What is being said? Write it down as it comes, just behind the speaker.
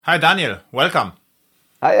Hi Daniel, welcome.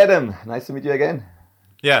 Hi Adam, nice to meet you again.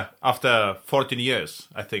 Yeah, after 14 years,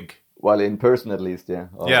 I think. Well, in person at least, yeah.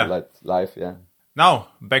 Or Yeah. like live, yeah. Now,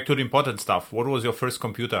 back to the important stuff. What was your first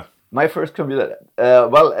computer? My first computer,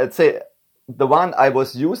 I'd say the one I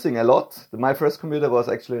was using a lot. My first computer was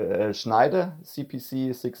actually a Schneider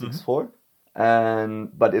CPC 664,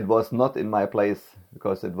 but it was not in my place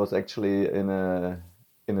because it was actually in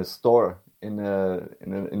a store in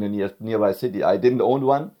a nearby city. I didn't own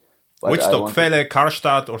one. But Which stock? Felle,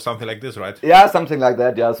 Karstadt or something like this, right? Yeah, something like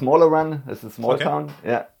that. Yeah, a smaller one. It's a small town.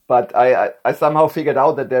 Yeah, but I somehow figured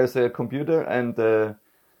out that there's a computer, and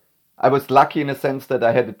I was lucky in a sense that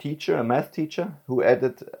I had a teacher, a math teacher, who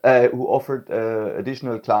offered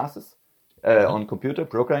additional classes on computer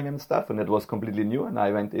programming and stuff, and it was completely new. And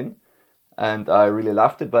I went in, and I really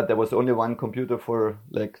loved it. But there was only one computer for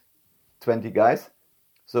like 20 guys.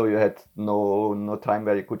 So you had no time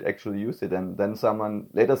where you could actually use it, and then someone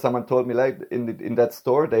told me like in that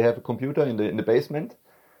store they have a computer in the basement,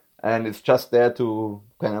 and it's just there to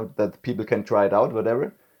kind of that people can try it out,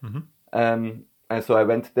 whatever. And so I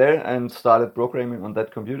went there and started programming on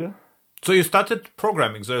that computer. So you started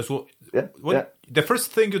programming. So Yeah. The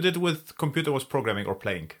first thing you did with computer was programming or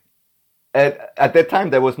playing. At that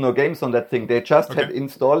time there was no games on that thing. They just Okay. had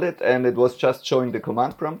installed it, and it was just showing the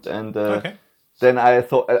command prompt and. Okay. Then I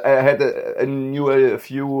thought I had a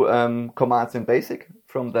few commands in BASIC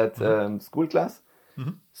from that school class.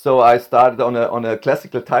 So I started on a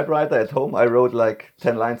classical typewriter at home. I wrote like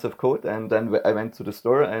 10 lines of code, and then I went to the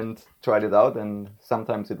store and tried it out. And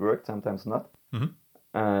sometimes it worked, sometimes not.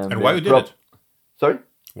 And why you did it? Sorry?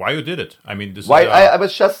 Why you did it? I mean, this Why is... I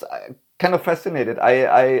was just kind of fascinated.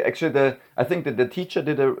 I think that the teacher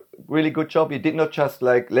did a really good job. He did not just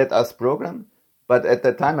like let us program. But at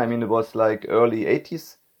that time, I mean, it was like early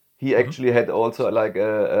 80s. He actually had also like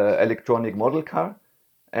a electronic model car,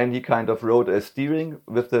 and he kind of wrote a steering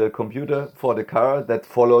with the computer for the car that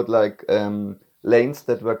followed like lanes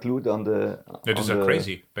that were glued on the. That is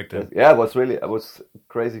crazy back then. Yeah, I was a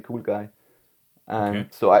crazy cool guy, and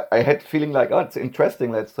so I had feeling like, oh, it's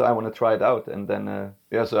interesting. So I want to try it out, and then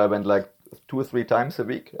so I went like 2 or 3 times a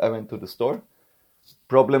week. I went to the store.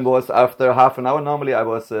 Problem was after half an hour normally I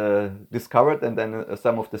was discovered, and then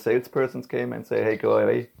some of the salespersons came and say, hey, go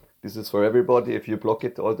away, this is for everybody. If you block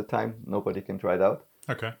it all the time, nobody can try it out.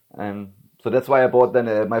 Okay. And so that's why I bought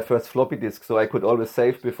then my first floppy disk, so I could always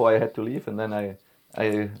save before I had to leave. And then I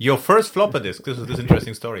Your first floppy disk. This is this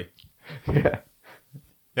interesting story. Yeah,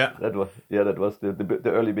 that was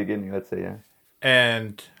the early beginning, let's say. Yeah.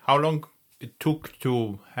 And how long it took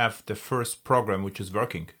to have the first program which is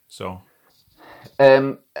working? So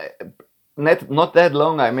not that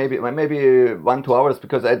long. Maybe 1-2 hours,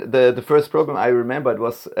 because the first program I remember, it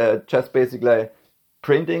was just basically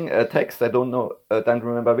printing a text. I don't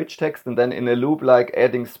remember which text, and then in a loop like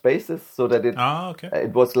adding spaces so that it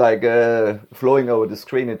was like flowing over the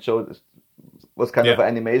screen. It was kind of an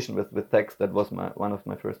animation with text. That was one of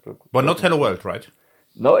my first programs. But not Hello World, right?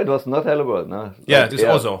 No, it was not Hello World. No. Yeah, this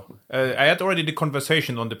also. I had already the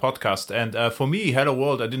conversation on the podcast, and for me, Hello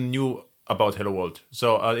World, I didn't knew about Hello World,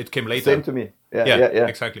 so it came later. Same to me. Yeah.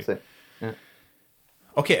 Exactly. Same. Yeah.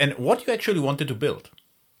 Okay, and what you actually wanted to build?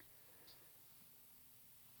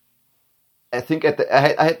 I think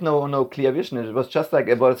I had no clear vision. It was just like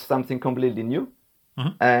it was something completely new,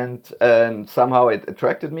 and somehow it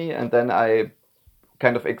attracted me. And then I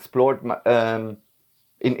kind of explored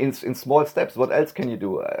in small steps. What else can you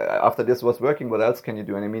do after this was working? What else can you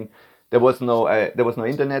do? And I mean, there was no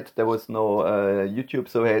internet, there was no YouTube,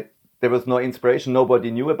 so there was no inspiration. Nobody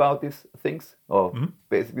knew about these things, or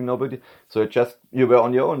basically nobody. So you were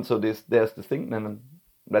on your own. So there's the thing, and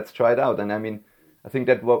let's try it out. And I mean, I think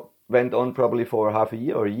that went on probably for half a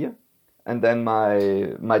year or a year. And then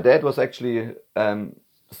my dad was actually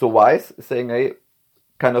so wise, saying, hey,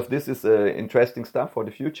 kind of this is interesting stuff for the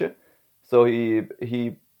future. So he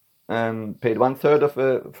paid 1/3 of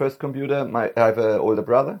a first computer. I have an older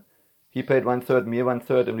brother. He paid 1/3, me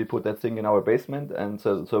 1/3, and we put that thing in our basement. And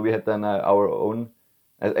so we had then our own,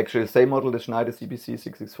 actually the same model, the Schneider CPC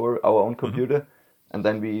 664, our own computer. And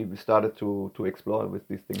then we started to explore with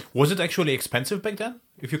these things. Was it actually expensive back then,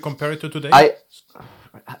 if you compare it to today?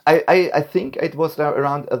 I think it was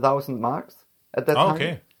around 1,000 marks at that time.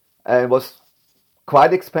 Okay. It was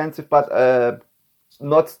quite expensive, but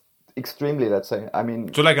not extremely, let's say. I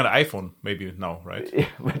mean, so like an iPhone maybe now, right?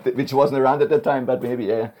 Which wasn't around at the time, but maybe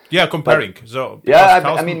yeah, comparing. But, so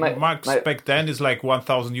I mean, marks back then is like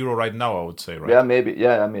 1,000 euro right now, I would say, right? Yeah, maybe.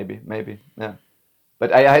 Yeah.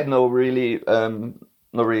 But I had no really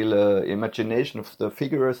no real imagination of the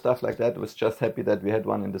figure or stuff like that. I was just happy that we had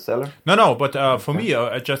one in the cellar. No, but for me,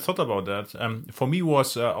 I just thought about that. For me,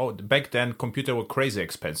 was back then computers were crazy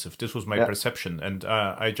expensive. This was my perception, and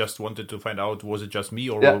I just wanted to find out, was it just me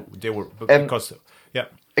or they were because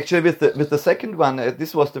Actually, with the second one,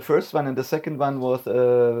 this was the first one, and the second one was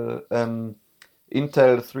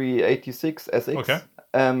Intel 386 SX. Okay.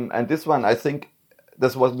 And this one, I think,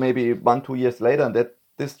 this was maybe 1-2 years later, and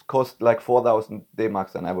this cost like 4,000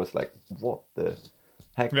 D-Marks, and I was like, what the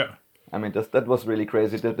heck? Yeah. I mean, that was really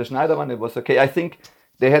crazy. The Schneider one, it was okay. I think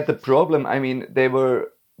they had the problem. I mean, there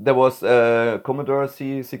was Commodore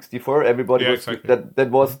C64. Everybody was exactly. that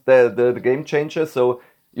was the game changer. So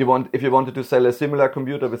if you wanted to sell a similar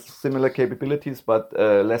computer with similar capabilities but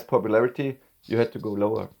less popularity, you had to go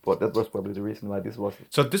lower. But that was probably the reason why this was.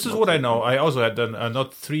 So this is what I know. I also had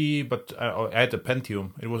not 3, but I had a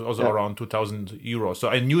Pentium. It was also around 2,000 euros. So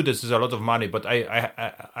I knew this is a lot of money, but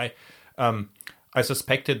I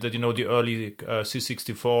suspected that, the early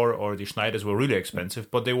C64 or the Schneiders were really expensive,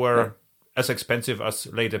 but they were as expensive as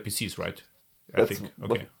later PCs, right? I think.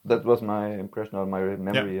 Okay. That was my impression or my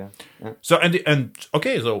memory. Yeah. So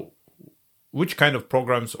so which kind of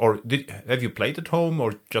programs, or have you played at home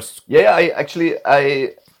or just? Yeah, it's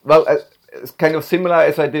kind of similar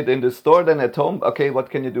as I did in the store than at home. Okay, what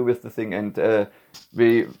can you do with the thing? And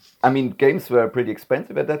games were pretty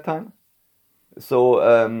expensive at that time. So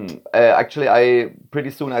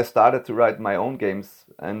pretty soon I started to write my own games,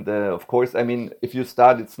 and of course, I mean, if you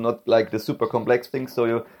start, it's not like the super complex thing.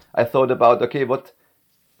 So I thought about, okay, what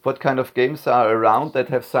kind of games are around that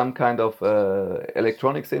have some kind of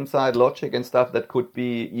electronics inside, logic and stuff that could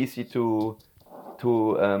be easy to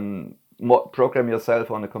program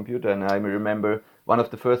yourself on a computer. And I remember one of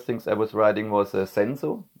the first things I was writing was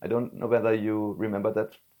Senso. I don't know whether you remember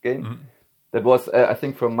that game. Mm-hmm. That was, I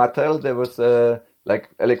think, from Mattel. There was like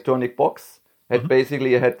electronic box.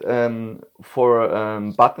 Basically had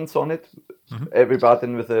 4 buttons on it, every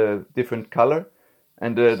button with a different color.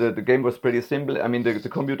 And the game was pretty simple. I mean, the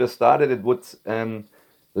computer started, it would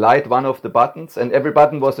light one of the buttons, and every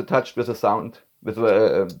button was attached with a sound, with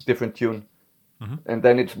a different tune. Mm-hmm. And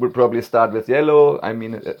then it would probably start with yellow, I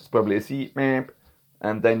mean, it's probably a C,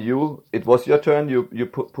 and then it was your turn, you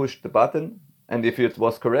pushed the button, and if it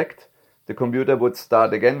was correct, the computer would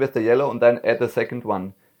start again with the yellow and then add a second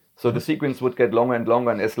one. So the sequence would get longer and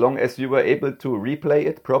longer, and as long as you were able to replay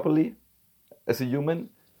it properly as a human,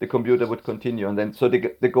 the computer would continue. And then, so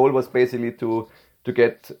the goal was basically to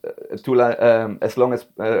get as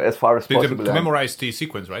far as possible. To memorize the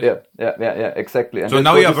sequence, right? Yeah, exactly. And so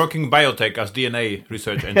now you are working in biotech as DNA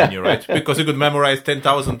research engineer, right? Because you could memorize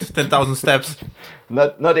 10,000 steps.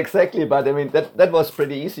 Not exactly, but I mean, that was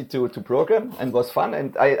pretty easy to program and was fun.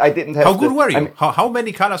 And I didn't have. How good were you? How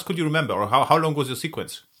many colors could you remember? Or how long was your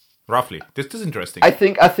sequence? Roughly. This is interesting. I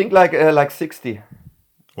think like 60.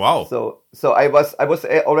 Wow. So I was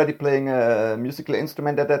already playing a musical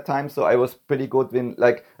instrument at that time, so I was pretty good when,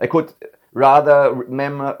 like, I could rather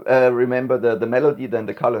remember the melody than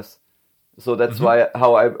the colors. So that's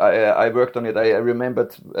how I worked on it. I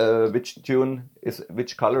remembered which tune is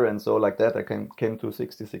which color, and so like that I came to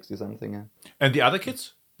 60 something. Yeah. And the other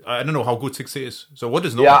kids? I don't know how good 60 is. So what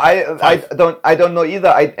is no? Yeah, I don't know either.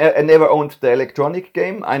 I never owned the electronic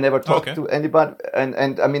game. I never talked to anybody,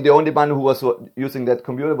 and I mean the only one who was using that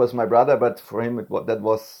computer was my brother. But for him, that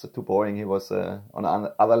was too boring. He was on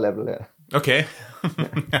another level. Yeah. Okay,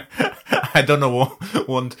 I don't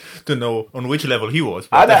want to know on which level he was.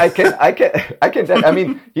 But I can tell. I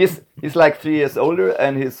mean, he's like 3 years older,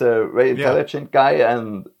 and he's a very intelligent guy,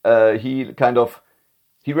 and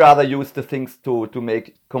he rather used the things to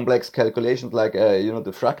make complex calculations, like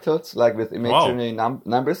the fractals, like with imaginary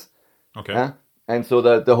numbers. Okay. And so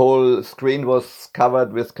the whole screen was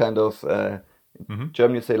covered with kind of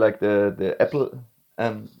German you say like the apple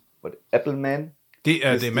apple man. The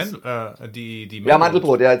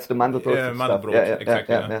Mandelbrot. Yeah, it's the Mandelbrot. Yeah, Mandelbrot. Yeah,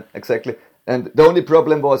 exactly. And the only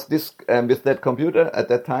problem was this with that computer at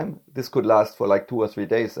that time. This could last for like 2 or 3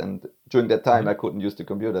 days, and during that time I couldn't use the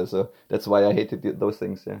computer, so that's why I hated those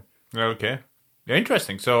things. Yeah. Okay. Yeah,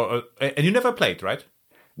 interesting. So, and you never played, right?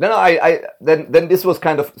 No. Then this was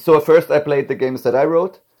kind of so. First, I played the games that I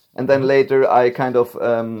wrote, and then later I kind of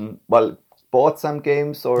bought some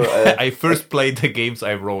games or. I first played the games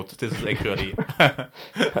I wrote. This is actually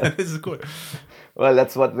this is good. Well,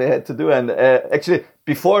 that's what we had to do. And actually,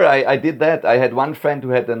 before I did that, I had one friend who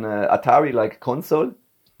had an Atari-like console.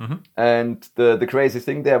 Mm-hmm. And the crazy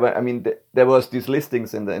thing there, I mean, there was these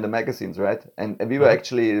listings in the magazines, right? And we were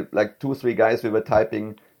actually like 2-3 guys. We were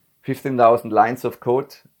typing 15,000 lines of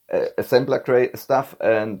code, assembler stuff,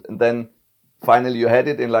 and then finally you had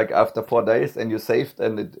it in like after 4 days, and you saved,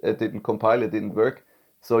 and it didn't compile, it didn't work.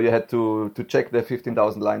 So you had to check the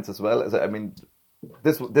 15,000 lines as well. I mean,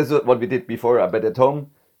 this is what we did before. But at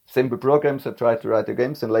home, simple programs. I tried to write the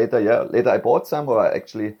games, and later I bought some, or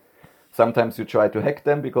actually sometimes you try to hack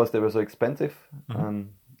them because they were so expensive.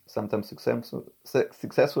 Sometimes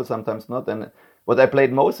successful, sometimes not. And what I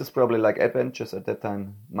played most is probably like adventures at that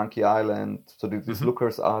time, Monkey Island, so this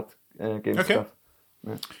Lucas art game stuff.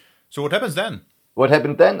 Yeah. So what happens then? What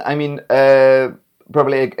happened then? I mean,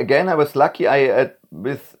 probably again I was lucky.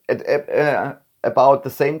 About the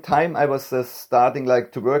same time I was starting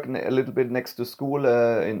like to work a little bit next to school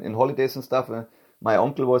in holidays and stuff. My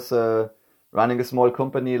uncle was running a small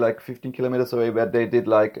company like 15 kilometers away where they did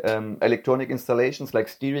like electronic installations, like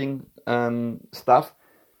steering stuff.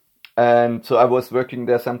 And so I was working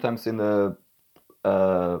there sometimes in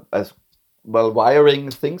as well, wiring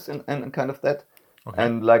things and kind of that. Okay.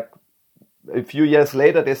 And like a few years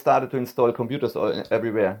later, they started to install computers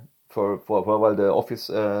everywhere for all the office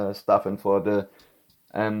stuff and for the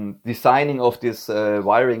designing of these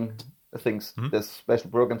wiring things. There's special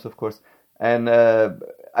programs, of course. And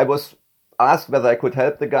I was asked whether I could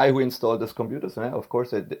help the guy who installed these computers. And of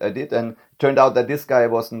course, I did. And it turned out that this guy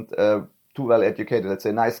wasn't too well educated. Let's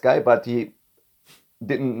say nice guy, but he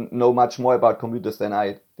didn't know much more about computers than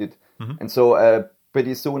I did. And so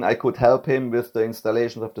pretty soon I could help him with the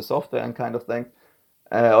installation of the software and kind of thing,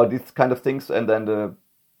 or these kind of things. And then the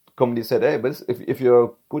company said, hey, but if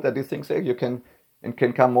you're good at these things, you can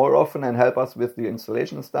come more often and help us with the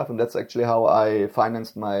installation and stuff. And that's actually how I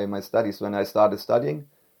financed my studies when I started studying.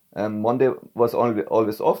 Monday was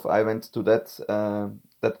always off. I went to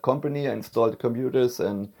that company, installed the computers,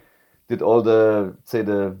 and did all the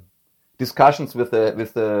discussions with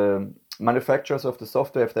the manufacturers of the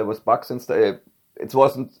software if there was bugs and stuff. It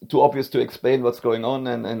wasn't too obvious to explain what's going on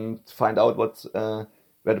and find out what's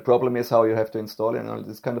where the problem is, how you have to install it, and all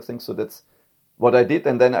this kind of things. So that's what I did,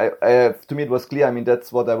 and then I to me it was clear. I mean,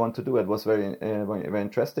 that's what I want to do. It was very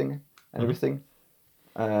interesting and everything.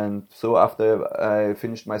 And so after I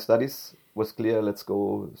finished my studies, was clear. Let's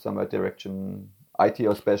go somewhere direction IT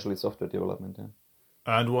or especially software development. Yeah.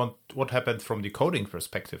 And what happened from the coding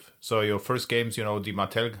perspective? So your first games, the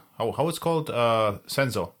Mattel, how it's called,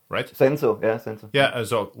 Zenzo, right? Zenzo, yeah, Zenzo. Yeah.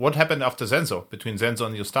 So what happened after Zenzo, between Zenzo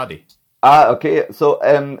and your study? Okay. So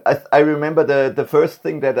I remember the first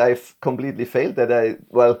thing that I completely failed. I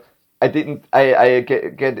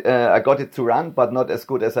got it to run, but not as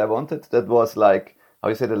good as I wanted. That was like, how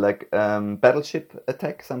you said it, like Battleship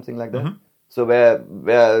Attack, something like that. So where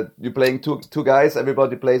you're playing two guys,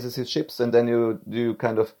 everybody places his ships, and then you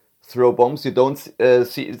kind of throw bombs. You don't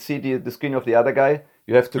see the screen of the other guy.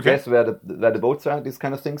 You have to guess where the boats are. These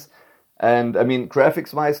kind of things. And I mean,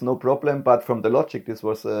 graphics wise, no problem. But from the logic, this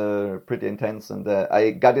was pretty intense. And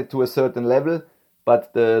I got it to a certain level,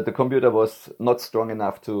 but the computer was not strong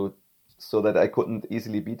enough so that I couldn't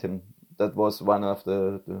easily beat him. That was one of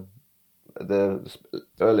the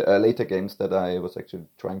later games that I was actually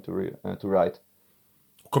trying to write.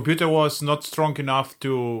 Computer was not strong enough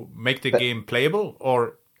to make the game playable,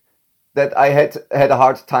 or that I had a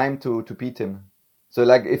hard time to beat him. So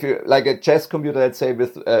like if you like a chess computer, let's say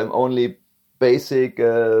with only basic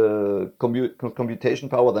computation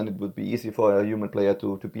power, then it would be easy for a human player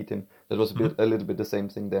to beat him. That was a little bit the same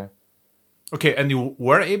thing there. Okay, and you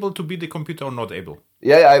were able to beat the computer or not able?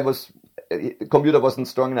 Yeah, I was. The computer wasn't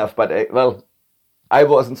strong enough, but I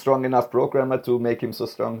wasn't strong enough programmer to make him so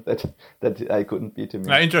strong that I couldn't beat him.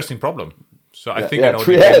 Interesting problem. So I think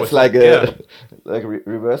it's like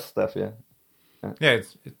reverse stuff. Yeah,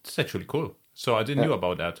 it's actually cool. So I didn't know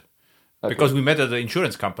about that. Because we met at the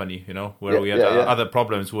insurance company, where we had other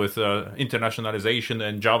problems with internationalization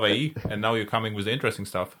and Java E, and now you're coming with the interesting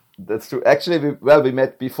stuff. That's true. Actually, we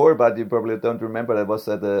met before, but you probably don't remember. I was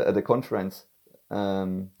at a conference.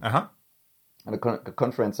 At a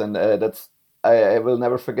conference, and I will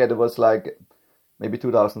never forget. It was like maybe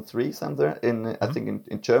 2003 somewhere I think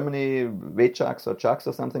in Germany, WCHAX or CHAX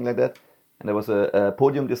or something like that. And there was a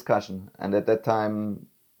podium discussion, and at that time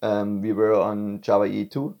we were on Java EE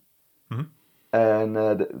 2. And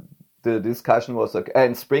the discussion was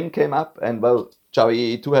and Spring came up, and Java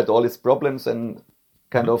EE 2 had all its problems, and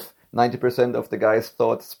kind of 90% of the guys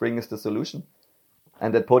thought Spring is the solution.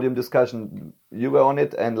 And that podium discussion, you were on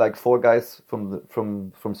it, and like 4 guys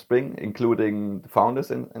from Spring, including the founders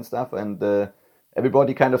and stuff. And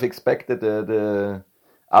everybody kind of expected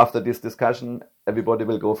after this discussion, everybody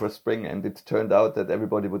will go for Spring. And it turned out that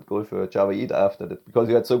everybody would go for Java EE after that, because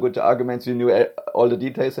you had so good arguments, you knew all the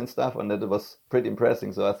details and stuff, and that it was pretty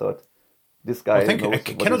impressive. So I thought, this guy. I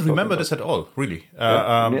cannot remember this at all, really.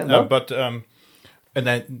 But and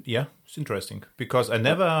then it's interesting because I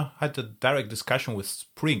never had a direct discussion with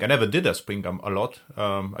Spring. I never did a Spring a lot,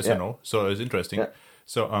 as you know. So it's interesting. Yeah.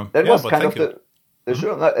 So that was kind of sure.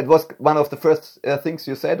 It was one of the first things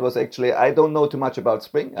you said was actually I don't know too much about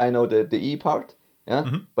Spring. I know the E part. Yeah.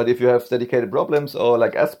 Mm-hmm. But if you have dedicated problems or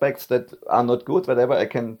like aspects that are not good, whatever, I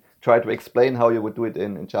can try to explain how you would do it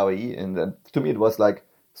in Java E. And to me, it was like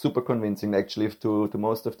super convincing actually to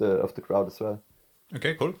most of the crowd as well.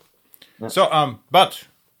 Okay, cool. Yeah. So, but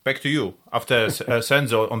back to you after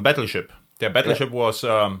Senzo on Battleship. Their Battleship was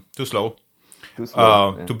too slow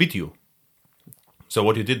to beat you. So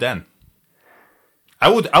what you did then? I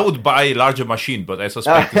would buy a larger machine, but I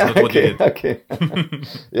suspect it's not what you did. Okay.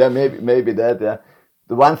 Yeah, maybe that. Yeah.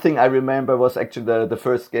 The one thing I remember was actually the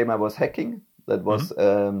first game I was hacking. That was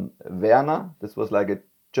Werner. This was like a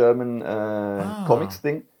German comics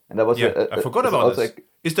thing, and that was I forgot about this.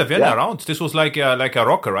 Is the Werner around? This was like a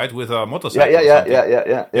rocker, right, with a motorcycle.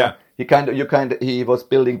 Yeah. He was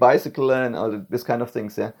building bicycle and all this kind of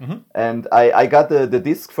things. Yeah, and I got the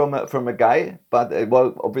disc from a guy, but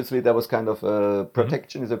obviously there was kind of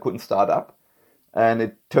protection, so I couldn't start up, and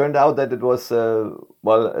it turned out that it was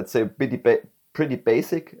let's say pretty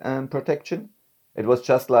basic protection. It was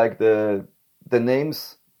just like the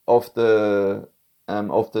names of the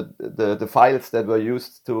files that were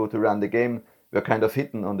used to run the game were kind of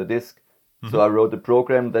hidden on the disk. Mm-hmm. So I wrote a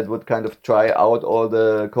program that would kind of try out all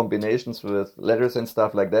the combinations with letters and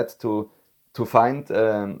stuff like that to find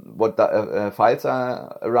what files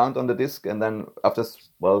are around on the disk. And then after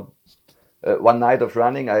one night of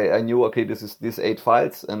running, I knew, okay, this is these 8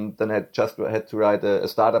 files, and then I just had to write a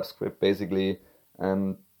startup script basically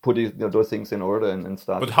and put those things in order and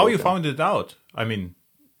start. But how you found it out? I mean,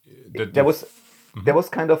 there was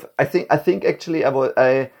kind of I think actually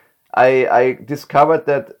I discovered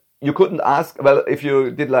that you couldn't ask. Well, if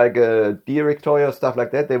you did like a directory or stuff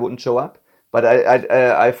like that, they wouldn't show up. But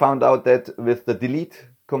I found out that with the delete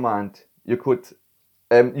command, you could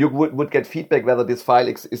you would get feedback whether this file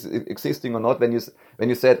is existing or not. When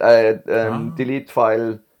you said delete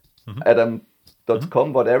file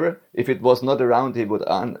Adam.com whatever, if it was not around, it would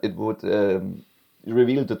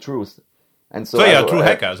reveal the truth. And so true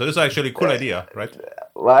hacker. So this is actually a cool idea, right?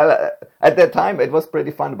 Well, at that time it was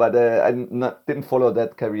pretty fun, but I didn't follow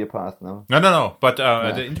that career path. No. But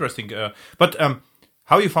interesting.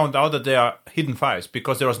 How you found out that they are hidden files?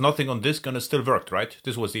 Because there was nothing on disk and it still worked, right?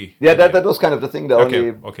 This was the that was kind of the thing. The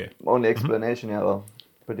only explanation. Mm-hmm. Yeah, well,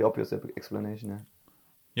 pretty obvious explanation. Yeah.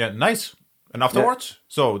 Yeah, nice. And afterwards,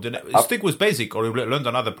 so stick with BASIC, or you learned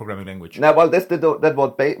another programming language? No, well,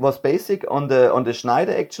 that was BASIC on the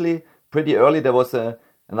Schneider actually. Pretty early, there was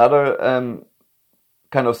another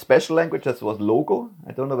kind of special language that was Logo.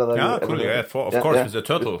 I don't know whether of course, with the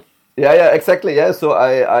turtle. Yeah, exactly. Yeah, so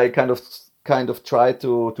I kind of tried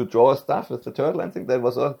to draw stuff with the turtle and think that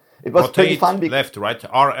was all. It was pretty fun. Left, right,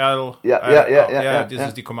 RL. Yeah. This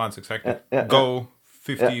is the commands exactly. Go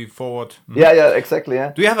 50 forward. Mm. Yeah, exactly.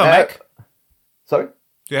 Yeah. Do you have a Mac? Sorry.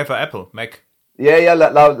 Do you have an Apple Mac? Yeah.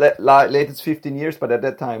 Latest 15 years, but at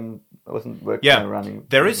that time I wasn't working running.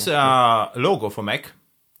 There is a logo for Mac.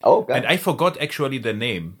 Oh, okay. And I forgot actually the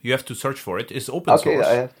name. You have to search for it. It's open source.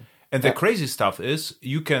 I have to. And the crazy stuff is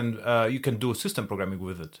you can do system programming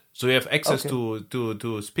with it. So you have access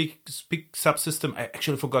to speak subsystem. I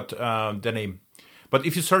actually forgot the name. But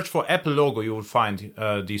if you search for Apple logo, you will find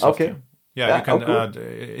the software. Okay. Yeah, you can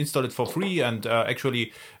install it for free and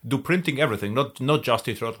actually do printing everything, not just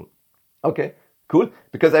the throttle. Okay, cool.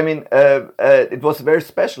 Because I mean, it was very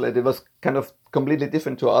special. It was kind of completely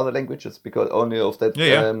different to other languages because only of that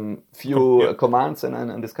few commands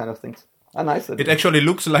and this kind of things. Ah, nice. It actually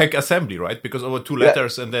looks like assembly, right? Because over 2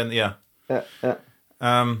 letters and then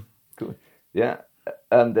cool. Yeah,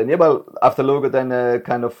 and then after Logo, then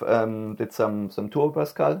kind of did some Turbo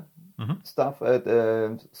Pascal stuff at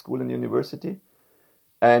school and university,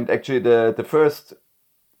 and actually the first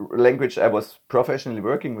language I was professionally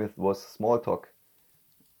working with was Smalltalk,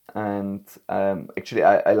 and actually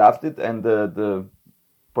I loved it. And the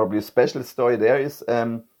probably special story there is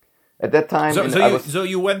at that time. So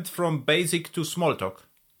you went from BASIC to Smalltalk.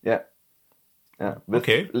 Yeah. With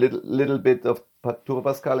little bit of Turbo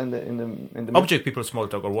Pascal in the Object People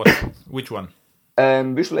Smalltalk or what? Which one?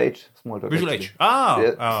 Visual Age Smalltalk. Visual Age.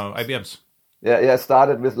 IBM's. Yeah.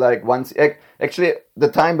 Started with like once. Actually, the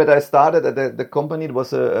time that I started at the company, it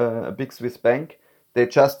was a big Swiss bank. they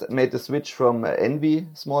just made the switch from Envy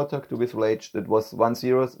Smalltalk to Visual Age. That was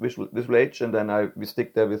 1.0 Visual Age, and then we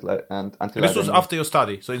stick there with until. And this was after your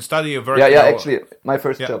study. So in study you worked. Yeah, actually, my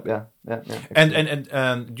first job. Yeah.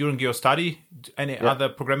 And during your study, any other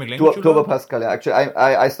programming language? Turbo Pascal. Yeah, actually,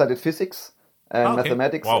 I studied physics and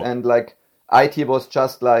mathematics, and like IT was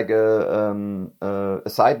just like a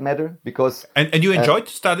side matter because. And you enjoyed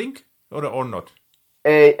studying or not?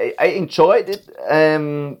 I enjoyed it.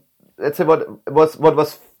 Let's say what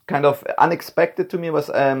was kind of unexpected to me was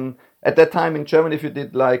at that time in Germany, if you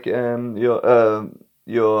did like your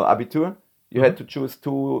Abitur, you had to choose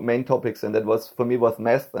two main topics, and that was for me was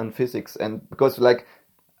math and physics. And because like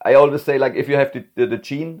I always say, like if you have the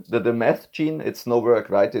gene, the math gene, it's no work,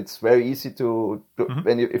 right? It's very easy to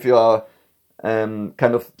when if you are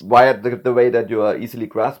kind of wired the way that you are easily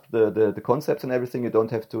grasp the concepts and everything, you don't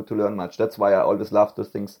have to learn much. That's why I always loved those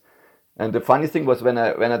things. And the funny thing was when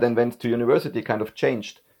I then went to university, kind of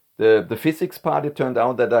changed the physics part. It turned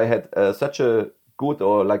out that I had such a good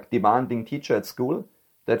or like demanding teacher at school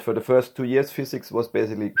that for the first 2 years physics was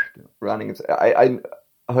basically running. I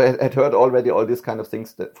had heard already all these kind of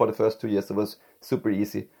things that for the first 2 years it was super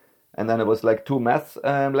easy. And then it was like 2 math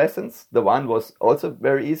lessons. The one was also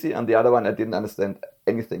very easy, and the other one I didn't understand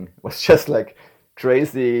anything. It was just like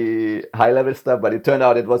crazy high level stuff. But it turned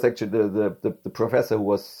out it was actually the professor who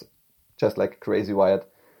was just like crazy wired,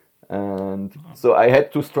 and so I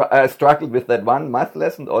had to struggle with that one math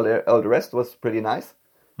lesson. All the rest was pretty nice,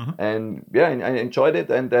 and I enjoyed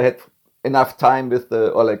it, and I had enough time with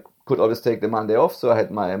could always take the Monday off. So I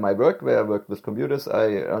had my work where I worked with computers.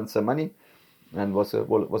 I earned some money, and was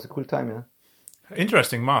a cool time. Yeah.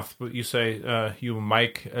 Interesting math. You say you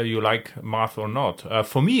like math or not?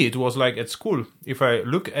 For me, it was like at school. If I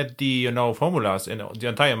look at the formulas and the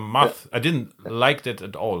entire math, I didn't like that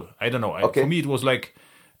at all. I don't know. For me, it was like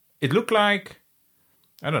it looked like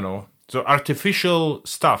I don't know. So artificial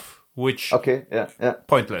stuff, which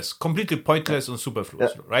pointless, completely pointless and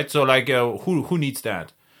superfluous, right? So like who needs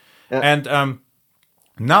that? Yeah. And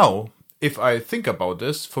now, if I think about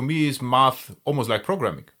this, for me, is math almost like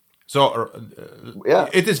programming. So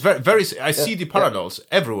it is very, very. I see the parallels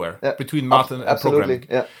everywhere between math and programming.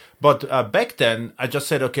 Yeah. But back then, I just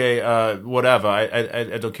said, okay, whatever.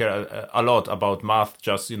 I don't care a lot about math.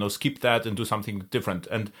 Just skip that and do something different.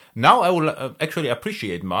 And now I will actually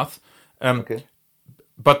appreciate math.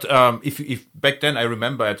 But if back then I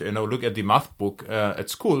remember, look at the math book at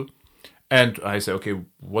school. And I say, okay,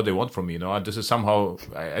 what they want from me, this is somehow,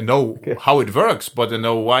 I know how it works, but I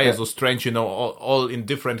know why it's so strange, all in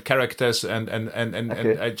different characters, and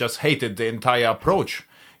I just hated the entire approach,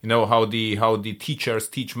 how the teachers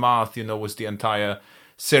teach math, with the entire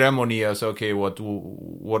ceremony as, okay,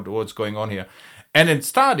 what's going on here. And in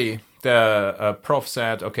study, the prof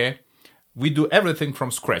said, okay, we do everything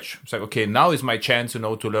from scratch. It's like, okay, now is my chance,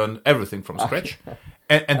 to learn everything from scratch.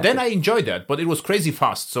 And then I enjoyed that, but it was crazy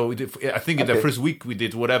fast. So I think in the first week we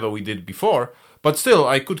did whatever we did before, but still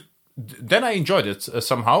then I enjoyed it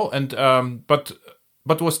somehow. And, but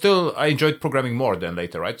was still, I enjoyed programming more than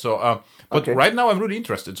later, right? So, but right now I'm really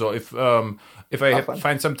interested. So if I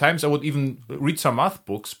find some times I would even read some math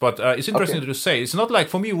books, but it's interesting to say, it's not like,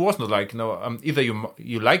 for me, it was not like, either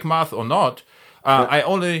you like math or not. I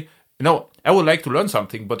only, I would like to learn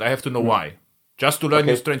something, but I have to know why. Just to learn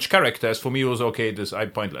new strange characters, for me, it was I'm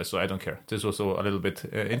pointless, so I don't care. This was a little bit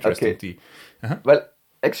interesting. Well,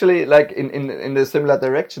 actually, like in the similar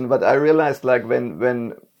direction, but I realized like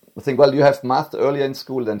when I think, you have math earlier in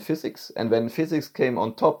school than physics, and when physics came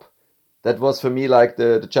on top, that was for me like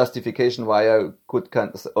the justification why I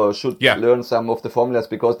should learn some of the formulas,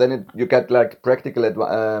 because then you get like practical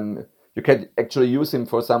you can actually use him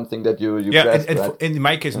for something that you grasp, and in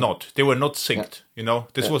my case, not. They were not synced.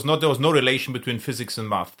 This was not. There was no relation between physics and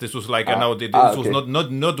math. This was like was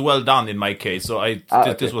not well done in my case. So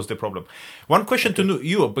this was the problem. One question to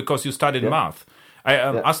you, because you studied math. I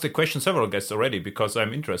asked the question several guests already because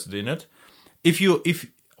I'm interested in it. If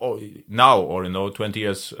now or 20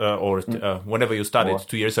 years or whenever you studied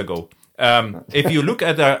 2 years ago, if you look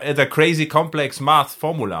at a crazy complex math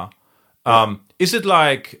formula. Is it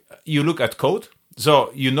like you look at code,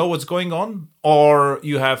 so you know what's going on, or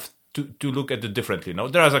you have to look at it differently?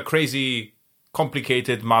 There are crazy,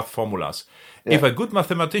 complicated math formulas. Yeah. If a good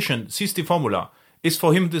mathematician sees the formula, is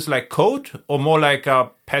for him this like code or more like a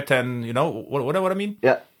pattern? What I mean?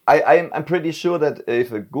 Yeah, I'm pretty sure that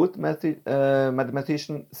if a good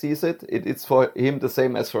mathematician sees it, it's for him the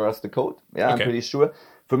same as for us the code. Yeah, I'm pretty sure.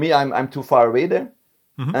 For me, I'm too far away there,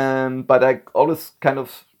 but I always kind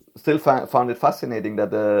of still found it fascinating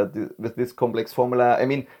that with this complex formula. I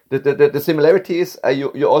mean, the similarity is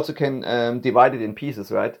you also can divide it in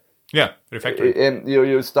pieces, right? Yeah, refactoring. And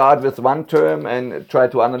you start with one term and try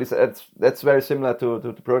to analyze it. That's very similar to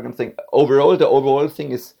the program thing. Overall, the overall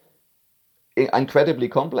thing is incredibly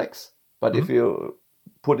complex. But if you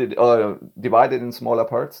put it or divide it in smaller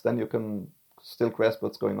parts, then you can still grasp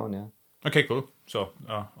what's going on. Yeah. Okay, cool. So,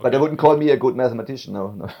 okay. But I wouldn't call me a good mathematician.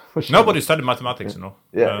 No. For sure. Nobody studied mathematics,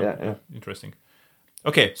 Yeah. Interesting.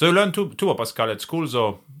 Okay, so you learned two Pascal at school,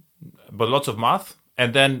 but lots of math,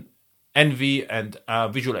 and then NV and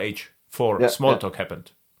Visual H for Smalltalk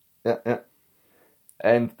happened. Yeah.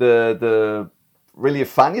 And the really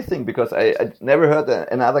funny thing, because I never heard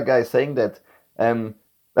another guy saying that.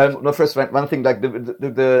 No, first one thing, like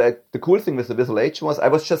the cool thing with the Visual H was I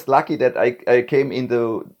was just lucky that I came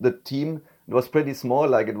into the team. It was pretty small,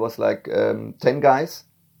 like it was like 10 guys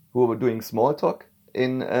who were doing Smalltalk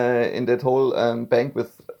in that whole bank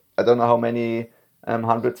with I don't know how many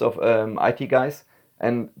hundreds of IT guys,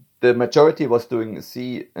 and the majority was doing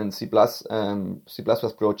C and C++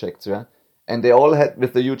 projects, yeah. And they all had,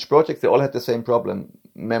 with the huge projects, they all had the same problem,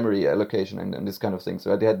 memory allocation and this kind of things.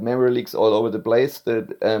 Right? They had memory leaks all over the place.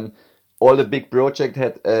 All the big project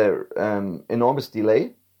had enormous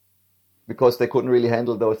delay because they couldn't really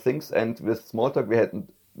handle those things. And with Smalltalk,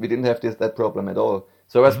 we didn't have that problem at all.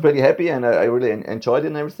 So I was pretty happy, and I really enjoyed it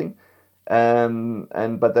and everything.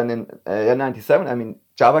 But then in 97, I mean,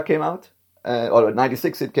 Java came out. Or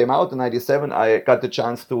 96 it came out. In 97 I got the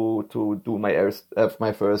chance to do my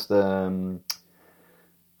first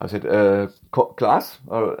class,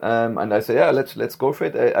 and I said, yeah, let's go for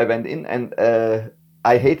it. I went in, and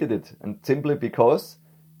I hated it, and simply because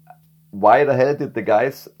why the hell did the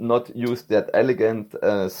guys not use that elegant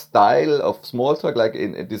style of Smalltalk, like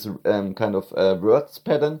in this kind of words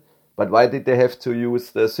pattern, but why did they have to use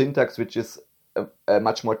the syntax, which is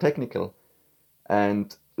much more technical?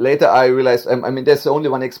 And later I realized, I mean, there's only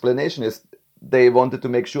one explanation, is they wanted to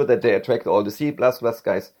make sure that they attract all the C++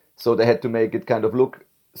 guys, so they had to make it kind of look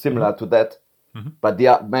similar to that. But the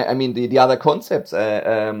other concepts,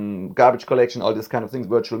 garbage collection, all these kind of things,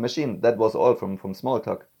 virtual machine, that was all from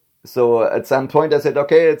Smalltalk. So at some point I said,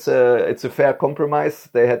 okay, it's a fair compromise.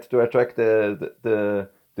 They had to attract the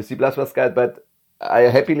C++ guys, but I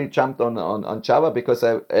happily jumped on Java because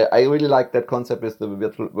I really liked that concept with the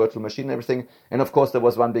virtual machine and everything. And of course, there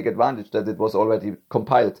was one big advantage, that it was already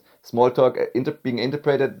compiled. Smalltalk being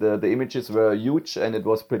interpreted, the images were huge, and it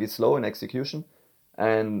was pretty slow in execution.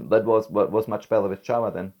 And that was much better with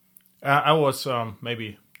Java then. I was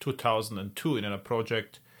maybe 2002 in a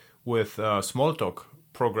project with Smalltalk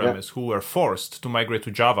programmers who were forced to migrate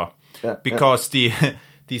to Java because the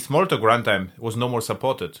Smalltalk runtime was no more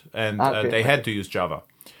supported, and they had to use Java.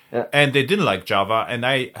 Yeah. And they didn't like Java, and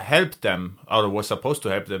I helped them, or was supposed to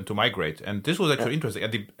help them to migrate. And this was actually interesting.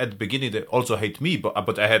 At the beginning, they also hate me,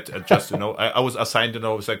 but I had just, I was assigned,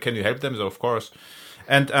 so can you help them? So of course.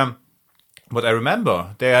 And but I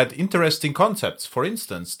remember they had interesting concepts. For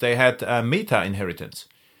instance, they had meta inheritance.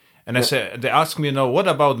 And I said, they asked me, what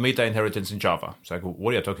about meta inheritance in Java? It's like,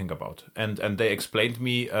 what are you talking about? And they explained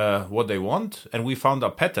me what they want, and we found a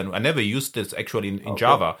pattern. I never used this actually in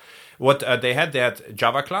Java. What they had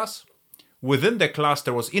Java class. Within the class,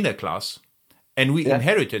 there was inner class, and we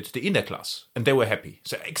inherited the inner class, and they were happy.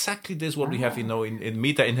 So exactly this is what we have, in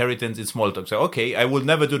meta inheritance in Smalltalk. So okay, I will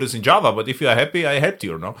never do this in Java, but if you are happy, I helped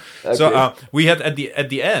you, Okay. So we had at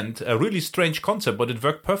the end a really strange concept, but it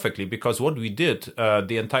worked perfectly because what we did,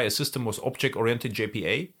 the entire system was object-oriented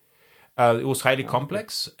JPA. It was highly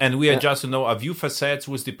complex, and we had just a view facets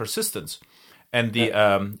with the persistence. And the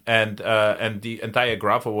and the entire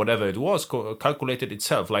graph or whatever it was calculated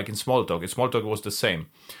itself, like in Smalltalk. In Smalltalk was the same.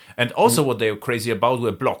 And also what they were crazy about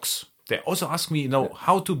were blocks. They also asked me,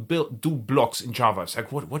 how to do blocks in Java. It's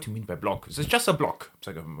like, what do you mean by block? It's just a block. It's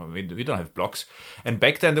like, we don't have blocks. And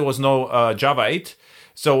back then there was no Java 8.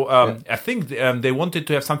 So I think they wanted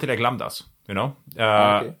to have something like lambdas.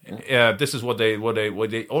 This is what they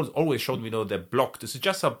always showed me. The block. This is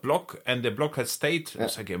just a block, and the block has state.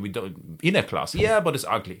 It's like, we don't inner class. Yeah, but it's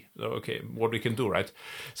ugly. So, okay, what we can do, right?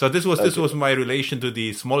 So this was my relation to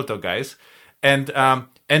the Smalltalk guys, and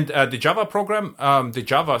the Java program, the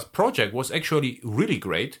Java project was actually really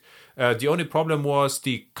great. The only problem was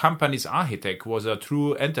the company's architect was a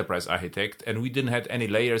true enterprise architect, and we didn't have any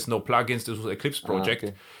layers, no plugins. This was Eclipse project.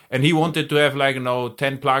 Okay. And he wanted to have 10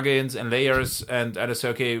 plugins and layers. And I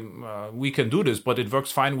said, okay, we can do this, but it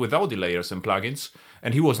works fine without the layers and plugins.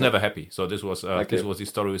 And he was never happy. So this was the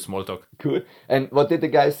story with Smalltalk. Cool. And what did the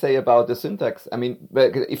guys say about the syntax? I mean,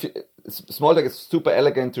 Smalltalk is super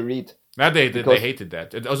elegant to read. Yeah, they hated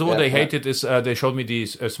that. Also, what they hated is they showed me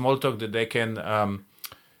these Smalltalk that they can.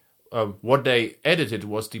 What they edited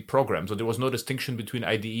was the program, so there was no distinction between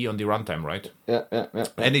IDE on the runtime, right? Yeah.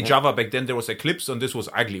 And in Java back then there was Eclipse, and this was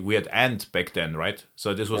ugly. We had AND back then, right?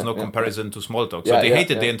 So this was no comparison to Smalltalk. So they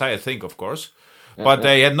hated the entire thing, of course, but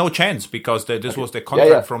they had no chance because this was the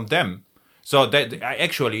contract from them. So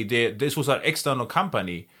this was an external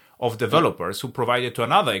company of developers who provided to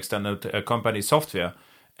another external company software.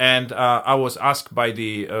 And I was asked by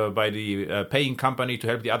the paying company to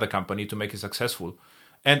help the other company to make it successful.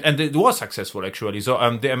 And it was successful, actually. So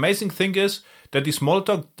the amazing thing is that the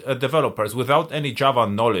Smalltalk developers, without any Java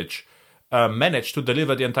knowledge, managed to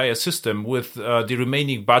deliver the entire system with the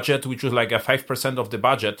remaining budget, which was like a 5% of the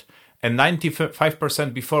budget. And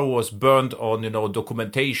 95% before was burned on,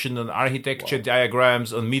 documentation and architecture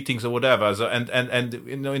diagrams on meetings or whatever. So, and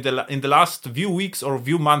in the last few weeks or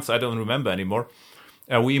few months, I don't remember anymore,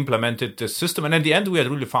 we implemented the system. And at the end, we had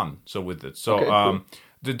really fun. So with it. So, cool.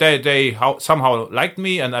 They somehow liked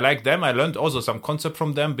me and I liked them. I learned also some concept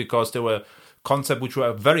from them because they were concepts which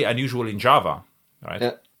were very unusual in Java, right?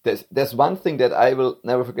 Yeah. There's one thing that I will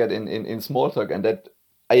never forget in Smalltalk, and that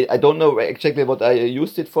I don't know exactly what I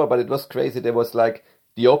used it for, but it was crazy. There was like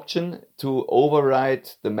the option to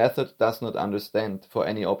override the method does not understand for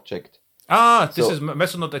any object. This is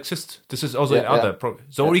method not exist. This is also in other.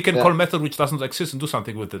 So we can call method which doesn't exist and do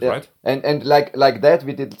something with it, right? And like that,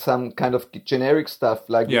 we did some kind of generic stuff.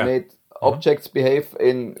 Like we made objects behave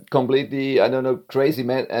in completely, crazy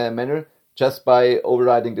manner just by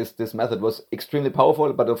overriding this method. It was extremely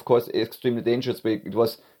powerful, but of course extremely dangerous. It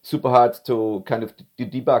was super hard to kind of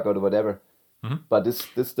debug or whatever. Mm-hmm. But this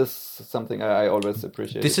is something I always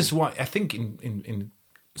appreciate. This is why I think in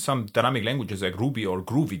some dynamic languages like Ruby or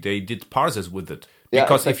Groovy, they did parsers with it.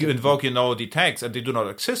 Because if you invoke, the tags and they do not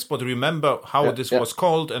exist, but remember how this was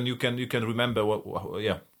called, and you can remember what.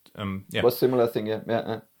 Was similar thing,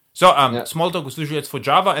 yeah. So Smalltalk was visualized for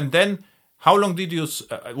Java, and then how long did you?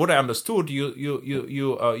 What I understood,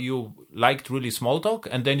 you liked really Smalltalk,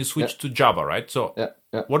 and then you switched to Java, right? So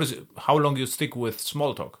what is it? How long you stick with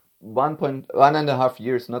Smalltalk? 1.5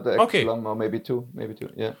 years, not that long, or maybe two,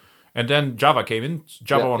 yeah. And then Java came in,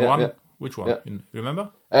 Java 1.1. Yeah. Which one? Yeah. Remember?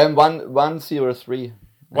 1.03.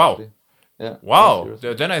 Wow. Actually. Yeah. Wow.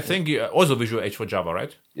 Then I think also Visual H for Java,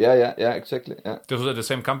 right? Yeah, exactly. Yeah. This was at the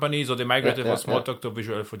same company, so they migrated from Smalltalk to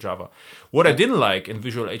Visual H for Java. What I didn't like in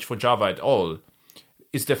Visual H for Java at all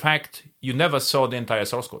is the fact you never saw the entire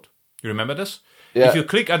source code. You remember this? Yeah. If you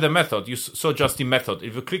click at the method, you saw just the method.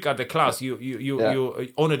 If you click at the class, you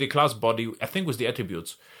only the class body, I think, with the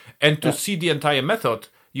attributes. And to see the entire method,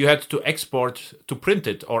 you had to export, to print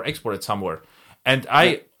it or export it somewhere. And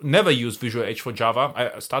I never used Visual H for Java.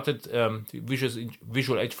 I started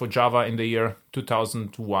Visual H for Java in the year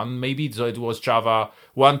 2001, maybe. So it was Java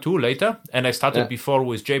 1.2 later. And I started before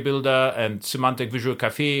with JBuilder and Semantic Visual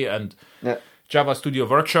Cafe and Java Studio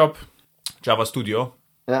Workshop, Java Studio.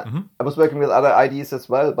 Yeah, I was working with other IDEs as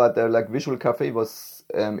well, but Visual Cafe was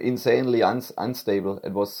insanely unstable.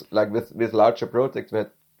 It was like with larger projects, we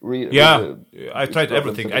had I tried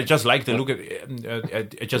everything. I just like the look at.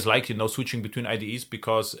 I just like switching between IDEs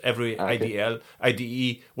because every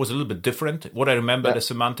IDE was a little bit different. What I remember, the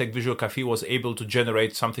Semantic Visual Cafe was able to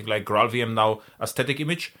generate something like GraalVM now a static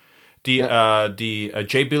image. The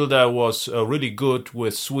JBuilder was really good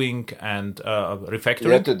with Swing and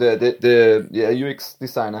refactoring. The UX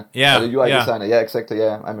designer. Yeah, the UI designer. Yeah, exactly.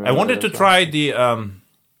 Yeah, I wanted to try the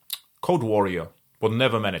Code Warrior. But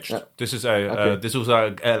never managed. Yeah. This was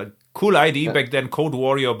a cool IDE back then, Code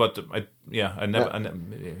Warrior. But I never.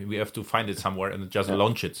 We have to find it somewhere and just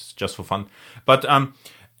launch it just for fun. But and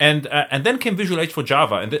then came Visual H for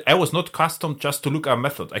Java, and I was not custom just to look at a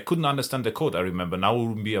method. I couldn't understand the code. I remember now it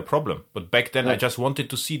wouldn't be a problem. But back then I just wanted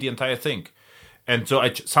to see the entire thing. And so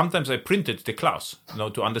sometimes I printed the class,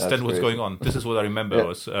 to understand what's going on. This is what I remember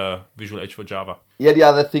was Visual H for Java. Yeah, the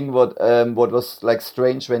other thing what was like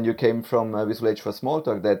strange when you came from Visual H for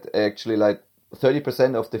Smalltalk, that actually like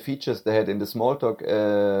 30% of the features they had in the Smalltalk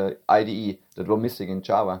IDE that were missing in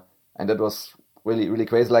Java, and that was really, really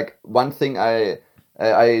crazy. Like one thing I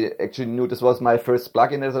actually knew, this was my first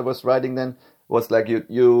plugin as I was writing then, was like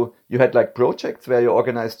you had like projects where you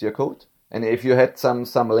organized your code, and if you had some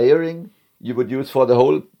layering you would use for the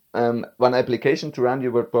whole one application to run,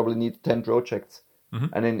 you would probably need 10 projects.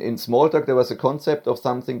 And in Smalltalk, there was a concept of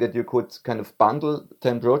something that you could kind of bundle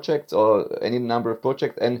 10 projects or any number of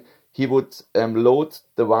projects, and he would load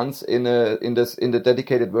the ones in the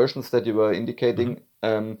dedicated versions that you were indicating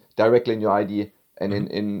directly in your IDE. And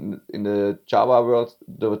in the Java world,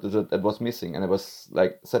 that was missing, and it was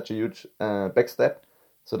like such a huge backstep.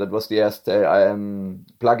 So that was the last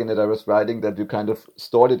plugin that I was writing, that you kind of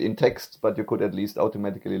stored it in text, but you could at least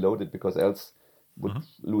automatically load it, because else would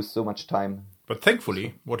lose so much time. But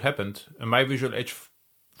thankfully, what happened? My Visual Edge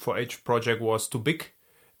for Edge project was too big,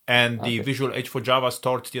 and the Visual Edge for Java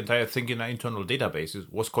stored the entire thing in an internal database.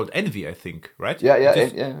 It was called Envy, I think, right?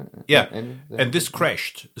 Yeah. And this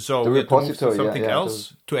crashed. So we had to move to something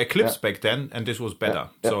else, to Eclipse back then, and this was better.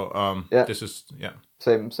 So this is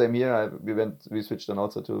Same here. We switched on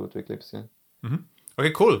also to Eclipse. Yeah.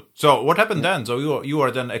 Okay, cool. So what happened then? So you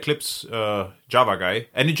are then Eclipse Java guy,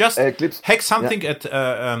 and you just hacked something at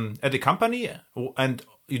the company, and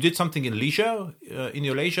you did something in leisure, in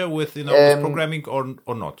your leisure with with programming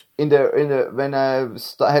or not? When I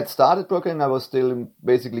had started programming, I was still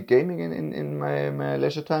basically gaming in my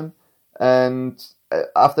leisure time, and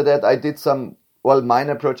after that I did some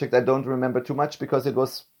minor project. I don't remember too much because it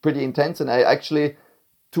was pretty intense, and I actually.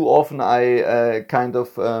 Too often I kind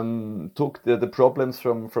of took the problems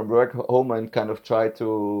from work home and kind of tried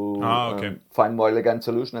to find more elegant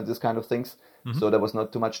solution and this kind of things. So there was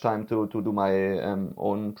not too much time to do my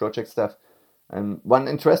own project stuff. And one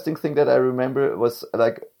interesting thing that I remember was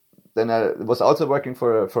then I was also working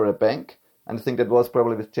for a bank, and I think that was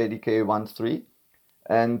probably with JDK 1.3.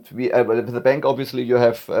 And with the bank, obviously you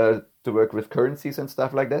have to work with currencies and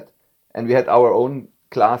stuff like that. And we had our own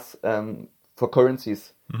class for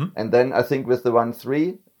currencies. And then I think with the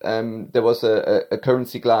 1.3, there was a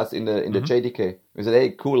currency class in the JDK. We said,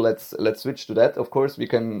 hey, cool, let's switch to that. Of course, we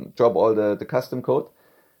can drop all the custom code.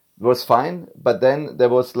 It was fine, but then there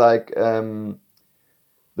was the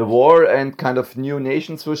war, and kind of new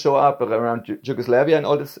nations will show up around Yugoslavia and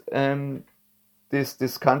all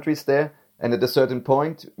these countries there. And at a certain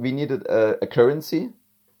point, we needed a currency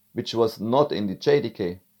which was not in the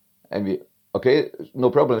JDK. And no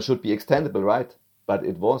problem, it should be extendable, right? But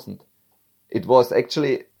it wasn't. It was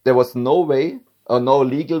actually, there was no way, or no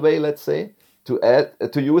legal way, let's say,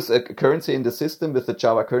 to use a currency in the system with the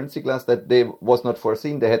Java currency class that was not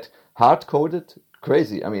foreseen. They had hard-coded,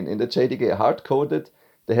 crazy, I mean, in the JDK, hard-coded,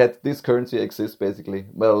 they had this currency exist, basically,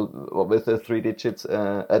 with the 3 digits,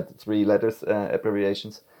 3 letters,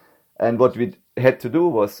 abbreviations. And what we had to do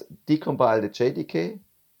was decompile the JDK,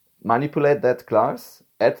 manipulate that class,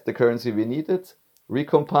 add the currency we needed,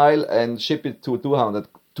 recompile, and ship it to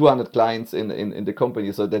 200 clients in the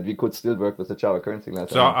company, so that we could still work with the Java currency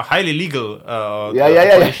class. So a highly legal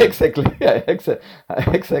exactly. Yeah,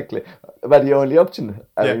 exactly. But the only option.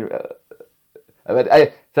 I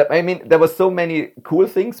mean, there was so many cool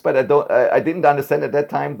things, but I didn't understand at that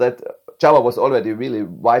time that Java was already really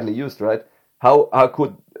widely used, right? How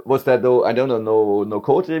was that though? I don't know, no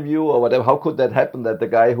code review or whatever. How could that happen that the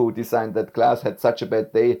guy who designed that class had such a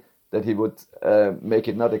bad day that he would make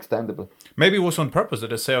it not extendable? Maybe it was on purpose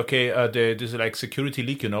that they say, okay, this is like security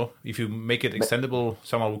leak, if you make it extendable,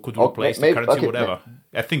 someone could replace the currency, whatever.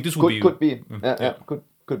 I think this would could be.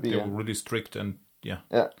 Could be. They were really strict and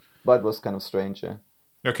Yeah, but it was kind of strange. Yeah.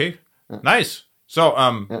 Okay, nice. So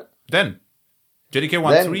then JDK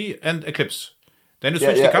 1.3 and Eclipse. Then you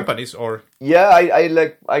switch the companies, or I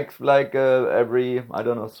like every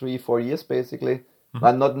 3-4 years basically.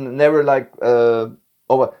 But never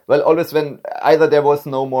always when either there was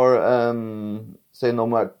no more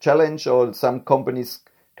challenge, or some companies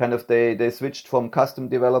kind of they switched from custom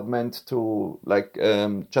development to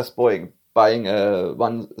just buying a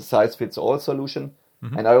one size fits all solution.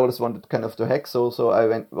 And I always wanted kind of to hack, so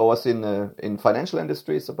I was in financial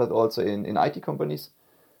industries, but also in IT companies.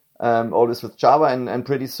 Always with Java, and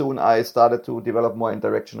pretty soon I started to develop more in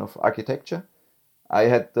direction of architecture. I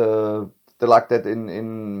had the luck that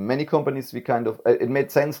in many companies we kind of it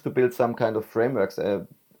made sense to build some kind of frameworks,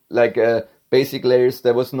 basic layers.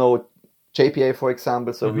 There was no JPA, for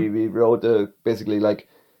example, so we wrote basically like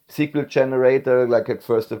SQL generator, like at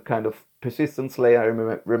first a kind of persistence layer. I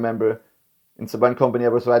remember in one company I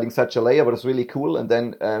was writing such a layer, but it was really cool, and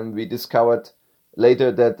then we discovered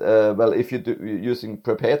later that if you're using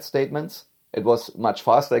prepared statements, it was much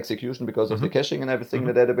faster execution because of the caching and everything in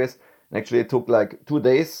the database. And actually it took 2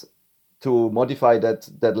 days to modify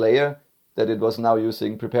that layer, that it was now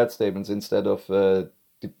using prepared statements instead of the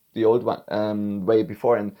old one way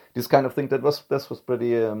before. And this kind of thing, this was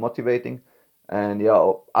pretty motivating. And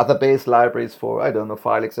other base libraries for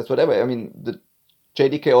file access, whatever. I mean,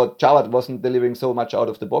 JDK or Java wasn't delivering so much out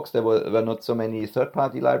of the box. There were not so many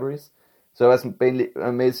third-party libraries. So I was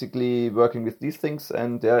basically working with these things,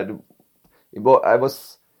 and I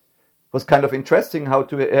was kind of interesting how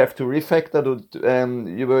to have to refactor.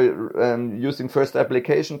 You were using first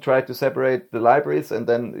application, try to separate the libraries, and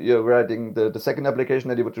then you're writing the second application,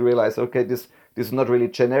 and you would realize, okay, this is not really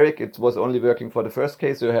generic. It was only working for the first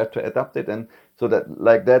case, so you have to adapt it. And so that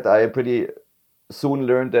like that, I pretty soon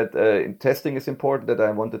learned that testing is important, that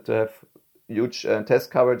I wanted to have huge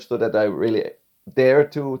test coverage so that I really dare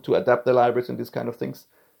to adapt the libraries and these kind of things.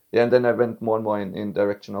 Yeah, and then I went more and more in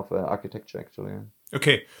direction of architecture, actually. Yeah.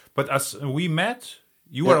 Okay, but as we met,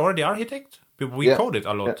 you were already architect? We coded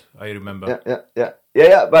a lot, I remember.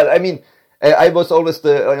 Yeah, but I mean, I was always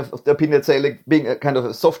of the opinion that, say, like, being a kind of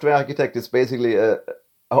a software architect is basically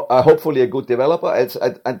hopefully a good developer.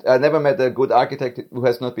 I never met a good architect who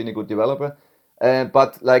has not been a good developer.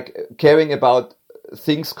 But like caring about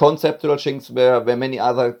things, conceptual things, where many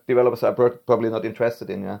other developers are probably not interested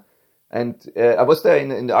in. Yeah, and I was there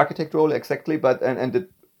in the architect role exactly. But and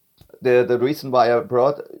the reason why I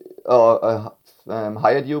brought or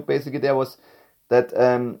hired you basically there was that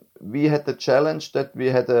we had the challenge that we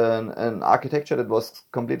had an architecture that was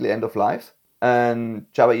completely end of life,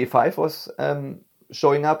 and Java E5 was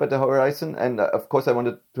showing up at the horizon, and of course I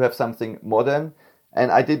wanted to have something modern. And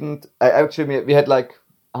we had like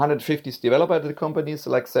 150 developers at the company, so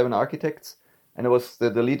like 7 architects. And I was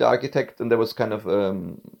the lead architect, and there was kind of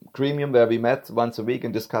Gremium where we met once a week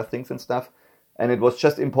and discussed things and stuff. And it was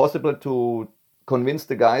just impossible to convince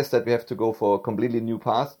the guys that we have to go for a completely new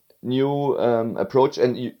path, new approach,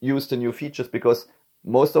 and use the new features, because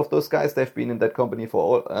most of those guys, they've been in that company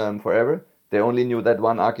for forever. They only knew that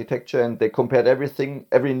one architecture, and they compared everything,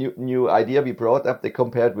 every new idea we brought up, they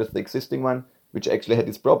compared with the existing one, which actually had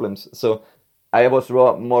its problems. So I was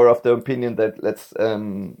more of the opinion that let's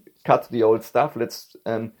cut the old stuff, let's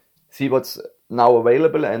see what's now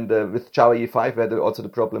available. And with Java E5, we had also the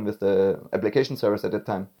problem with the application servers at the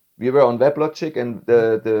time. We were on WebLogic, and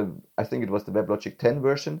I think it was the WebLogic 10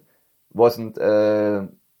 version, wasn't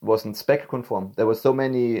spec conform. There were so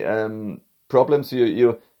many problems.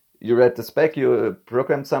 You read the spec, you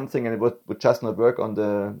programmed something, and it would just not work on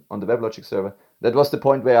the WebLogic server. That was the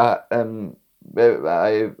point where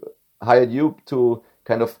I hired you to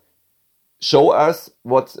kind of show us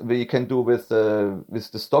what we can do with the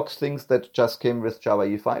stocks things that just came with Java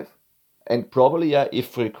E5. And probably,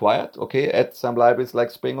 if required, add some libraries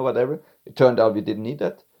like Spring or whatever. It turned out we didn't need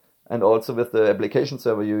that. And also with the application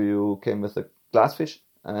server, you came with the Glassfish.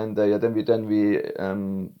 And then we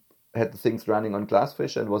had the things running on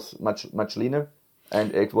Glassfish, and was much leaner.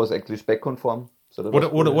 And it was actually spec conform. So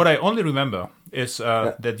what I only remember is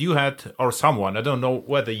that you had, or someone, I don't know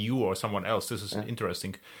whether you or someone else, this is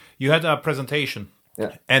interesting, you had a presentation,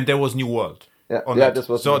 and there was New World. This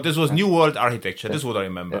was New World architecture, this is what I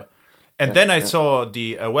remember. And then I saw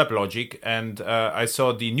the WebLogic, and I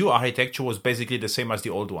saw the new architecture was basically the same as the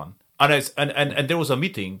old one. And there was a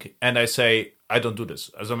meeting, and I say, I don't do this.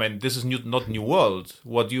 As I mean, this is not New World.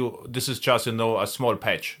 This is just a small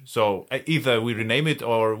patch. So either we rename it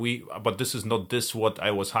but this is not what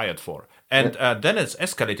I was hired for. And then it's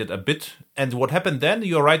escalated a bit. And what happened then?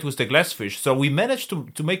 You're right with the Glassfish. So we managed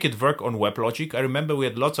to make it work on WebLogic. I remember we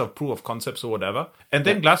had lots of proof of concepts or whatever. And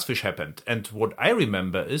then Glassfish happened. And what I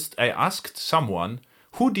remember is I asked someone,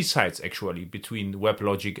 who decides actually between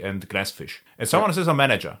WebLogic and Glassfish? And someone says a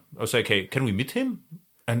manager. I was like, okay, can we meet him?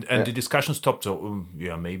 And the discussion stopped. So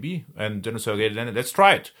maybe. And then I said, okay, then let's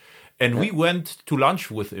try it. And we went to lunch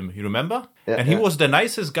with him. You remember? And he was the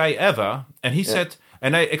nicest guy ever. And he said,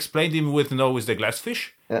 and I explained him with the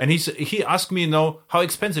Glassfish. And he asked me, how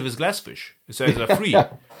expensive is Glassfish? He said, free.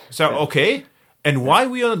 So okay. And why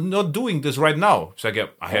we are not doing this right now? So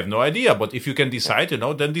I have no idea. But if you can decide,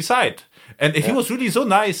 then decide. And he was really so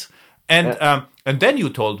nice. And then you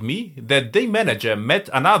told me that the manager met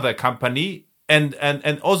another company and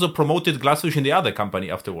also promoted Glassfish in the other company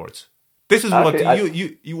afterwards. This is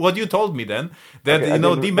what you told me then, that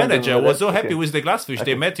the manager was so happy with the Glassfish.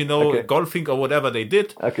 They met golfing or whatever they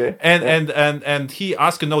did. And he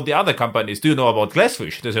asked the other companies, do you know about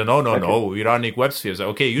Glassfish? They said no, we're running WebSphere. So,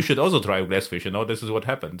 okay, you should also try Glassfish. This is what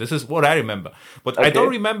happened. This is what I remember. But I don't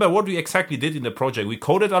remember what we exactly did in the project. We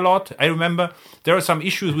coded a lot. I remember there are some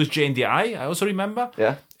issues with JNDI. I also remember.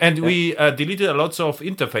 And we deleted a lot of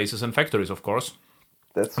interfaces and factories, of course.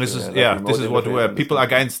 This is what were people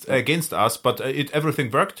against us, but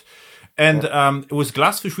everything worked. And with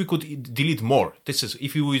Glassfish we could delete more. This is,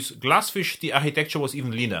 if you use Glassfish, the architecture was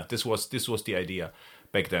even leaner. This was the idea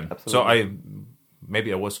back then. Absolutely.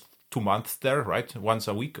 So I was 2 months there, right? Once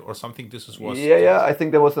a week or something. Yeah. I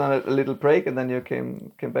think there was a little break, and then you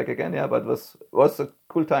came back again. Yeah, but it was a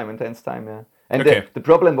cool time, intense time. Yeah. And the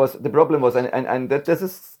problem was, and that this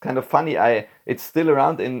is kind of funny. It's still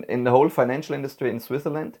around in the whole financial industry in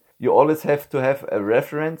Switzerland. You always have to have a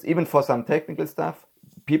reference, even for some technical stuff.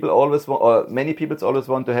 Many people always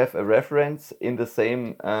want to have a reference in the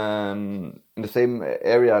same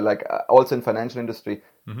area, like also in financial industry.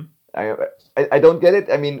 Mm-hmm. I don't get it.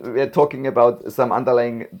 I mean, we're talking about some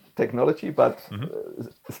underlying technology, but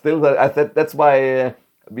still, that's why.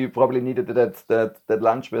 We probably needed that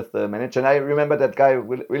lunch with the manager. And I remember that guy,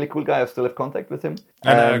 really cool guy. I still have contact with him.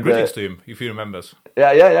 And greetings to him, if he remembers.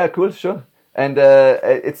 Yeah, cool, sure. And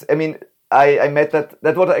I met that.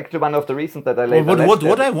 That was actually one of the reasons that I later left.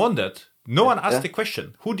 What I wondered, no one asked the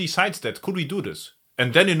question, who decides that? Could we do this?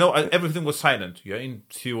 And then, everything was silent. Yeah, in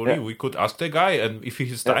theory, we could ask the guy, and if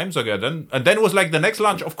his time's okay, then it was like the next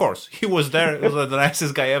lunch, of course. He was there. He was the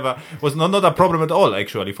nicest guy ever. It was not a problem at all,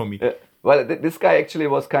 actually, for me. Yeah. Well, this guy actually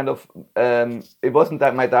was kind of, it wasn't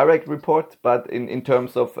that my direct report, but in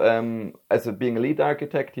terms of, as being a lead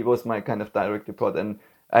architect, he was my kind of direct report. And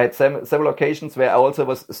I had several occasions where I also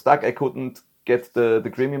was stuck. I couldn't get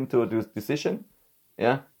the gremium to do decision.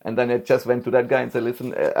 Yeah. And then I just went to that guy and said,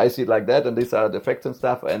 listen, I see it like that, and these are the facts and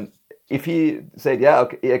stuff. And if he said, yeah,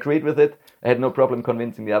 okay, he agreed with it, I had no problem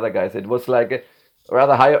convincing the other guys. It was like a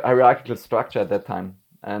rather hierarchical structure at that time.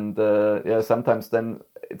 And sometimes then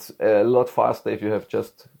it's a lot faster if you have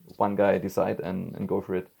just one guy decide and go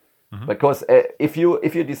for it. Mm-hmm. Because if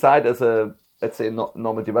you decide as a, let's say,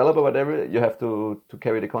 normal developer, whatever, you have to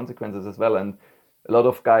carry the consequences as well. And a lot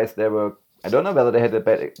of guys, I don't know whether they had a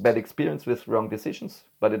bad experience with wrong decisions,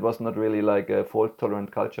 but it was not really like a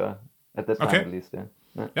fault-tolerant culture at that time, at least.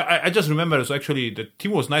 Yeah, I just remember. So actually, the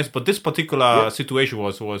team was nice, but this particular situation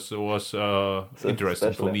was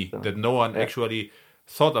interesting for me. That no one actually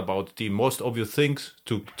thought about the most obvious things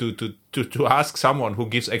to ask someone who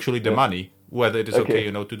gives actually the money whether it is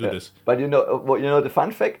okay to do this. But the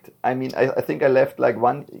fun fact. I mean, I think I left like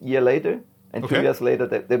 1 year later, and 2 years later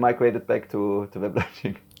they migrated back to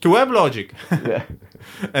WebLogic. To WebLogic. Yeah.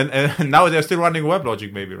 and now they're still running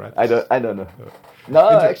WebLogic, maybe, right? I don't know. No,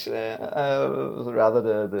 actually, rather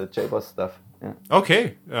the JBoss stuff. Yeah.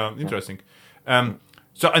 Okay, interesting.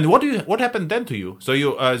 So, and what happened then to you? So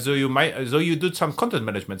you did some content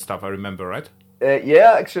management stuff, I remember, right?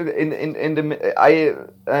 Actually,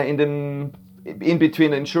 in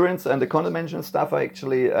between insurance and the content management stuff, I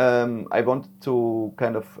wanted to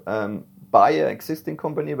kind of buy an existing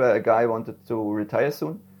company where a guy wanted to retire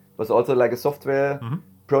soon. It was also like a software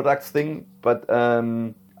products thing, but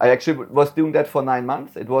I actually was doing that for 9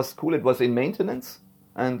 months. It was cool. It was in maintenance,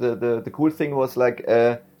 and the cool thing was like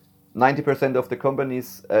 90% of the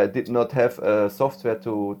companies did not have software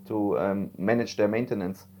to manage their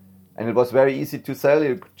maintenance, and it was very easy to sell.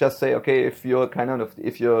 You could just say, okay, if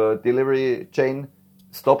your delivery chain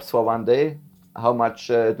stops for 1 day, how much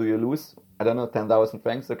do you lose? I don't know, 10,000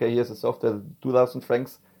 francs. Okay, here's a software, 2,000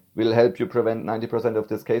 francs will help you prevent 90% of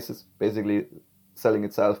these cases. Basically, selling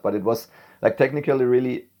itself, but it was like technically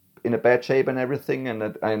really in a bad shape and everything,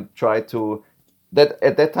 and I tried to. That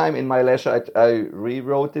at that time in my leisure, I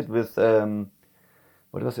rewrote it with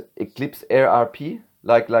what was it? Eclipse ARP,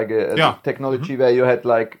 like a technology where you had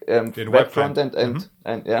like web front end and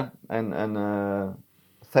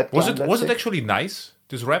set. Was it actually nice,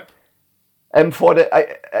 this wrap? For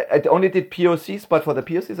I only did POCs, but for the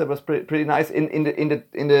POCs it was pretty nice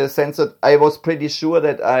in the sense that I was pretty sure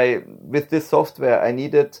that with this software I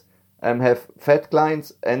needed have fat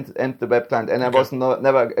clients and the web client, and I was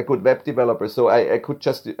never a good web developer, so I could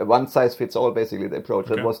just one size fits all basically the approach.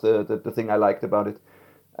 That was the thing I liked about it,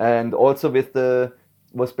 and also with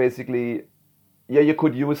was basically you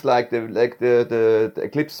could use like the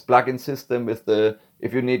Eclipse plugin system with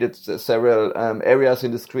if you needed several areas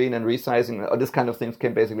in the screen and resizing, or this kind of things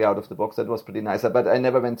came basically out of the box. That was pretty nice, but I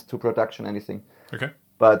never went to production anything. Okay.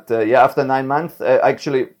 But after 9 months,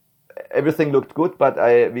 actually everything looked good, but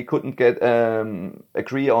we couldn't get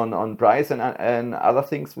agree on price and other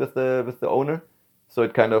things with the owner, so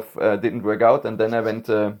it kind of didn't work out. And then I went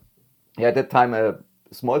at that time a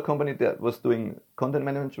small company that was doing content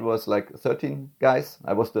management was like 13 guys.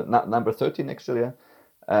 I was the number 13 actually,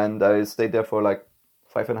 and I stayed there for like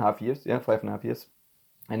 5.5 years. 5.5 years,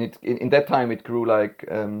 and in that time it grew like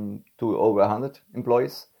to over 100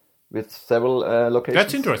 employees with several locations.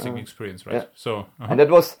 That's interesting experience, right? Yeah. So and that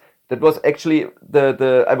was actually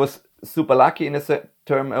I was super lucky in a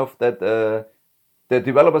term of that the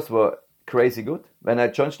developers were crazy good. When I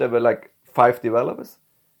joined, there were like 5 developers,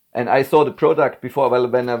 And I saw the product before,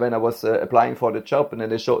 when I was applying for the job, and then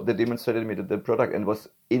they demonstrated me the product, and it was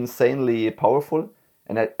insanely powerful.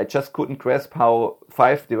 And I just couldn't grasp how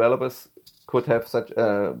 5 developers could have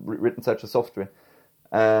written such a software.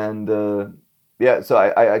 And so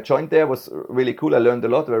I joined there. It was really cool. I learned a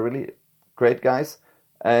lot. They were really great guys.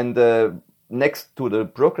 And next to the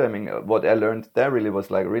programming, what I learned there really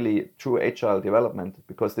was like really true agile development,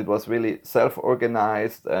 because it was really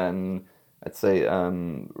self-organized, and I'd say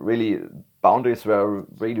really boundaries were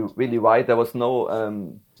really, really wide. There was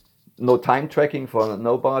no time tracking for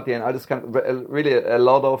nobody, and I just really a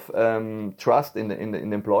lot of trust in the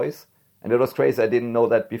employees, and it was crazy. I didn't know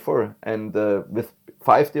that before. And with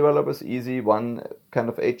 5 developers, easy, one kind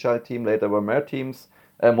of agile team. Later were more teams,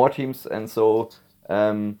 and so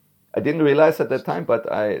I didn't realize at that time, but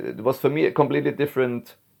it was for me a completely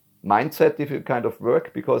different mindset, different kind of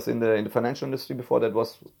work, because in the financial industry before that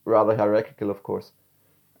was rather hierarchical, of course.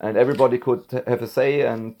 And everybody could have a say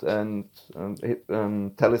and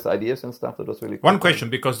tell his ideas and stuff. That was really cool. One question,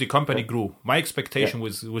 because the company grew. My expectation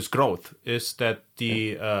with growth is that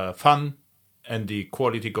the fun and the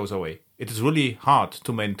quality goes away. It is really hard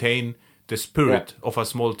to maintain the spirit of a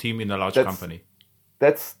small team in a large company.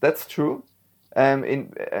 That's true.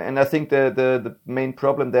 And I think the main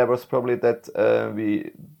problem there was probably that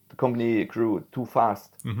the company grew too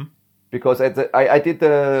fast. Mm-hmm. Because I did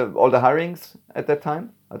all the hirings at that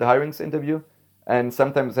time, the hirings interview, and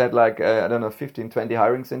sometimes I had 15, 20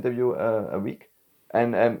 hirings interview a week.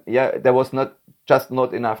 And there was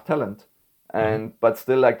not enough talent. And but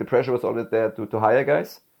still, like, the pressure was always there to hire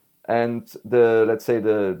guys. And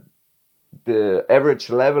the average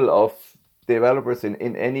level of developers in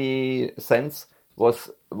any sense was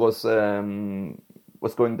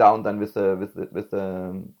going down then with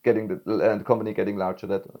getting the company getting larger.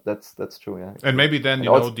 That's true, yeah. And maybe then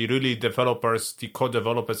the really developers, the core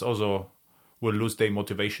developers also will lose their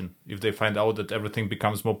motivation if they find out that everything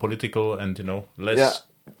becomes more political and less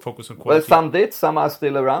focus on quality. Well, some did, some are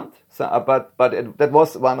still around, but that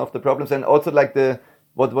was one of the problems. And also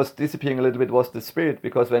what was disappearing a little bit was the spirit,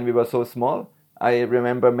 because when we were so small, I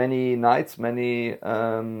remember many nights, many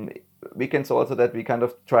weekends also, that we kind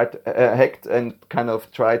of hacked and kind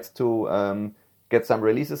of tried to get some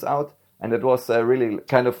releases out, and it was a really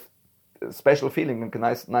kind of special feeling and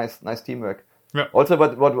nice teamwork. Yeah. Also,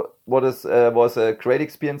 what was a great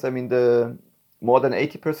experience. I mean, the more than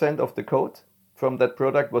 80% of the code from that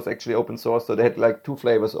product was actually open source. So they had like 2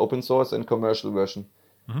 flavors: open source and commercial version.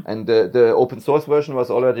 Mm-hmm. And the open source version was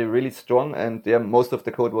already really strong, and most of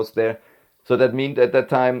the code was there. So that meant at that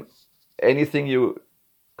time, anything you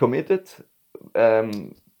committed,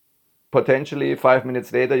 potentially 5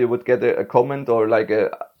 minutes later you would get a comment, or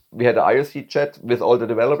we had an IRC chat with all the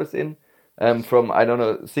developers in. From, I don't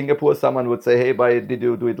know, Singapore, someone would say, "Hey, why did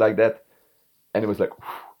you do it like that?" And it was like,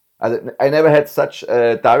 I never had such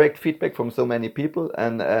direct feedback from so many people.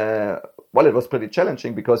 And it was pretty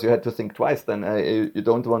challenging, because you had to think twice. Then you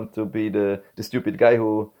don't want to be the stupid guy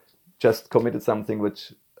who just committed something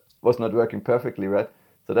which was not working perfectly, right?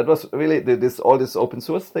 So that was really all this open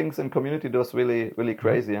source things and community. That was really, really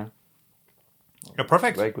crazy. Yeah.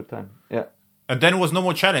 Perfect. Very good time. Yeah. And then it was no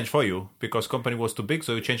more challenge for you, because company was too big,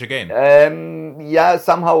 so you changed again.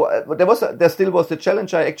 Somehow there still was the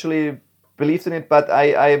challenge. I actually believed in it, but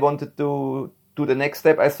I wanted to do the next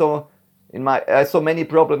step. I saw many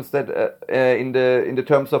problems that in the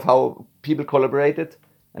terms of how people collaborated,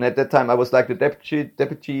 and at that time I was like the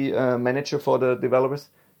deputy manager for the developers,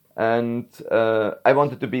 and I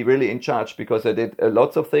wanted to be really in charge, because I did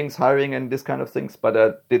lots of things, hiring and this kind of things, but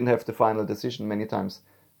I didn't have the final decision many times.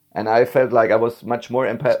 And I felt like I was much more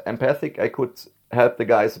empathic. I could help the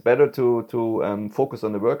guys better to focus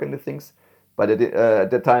on the work and the things. But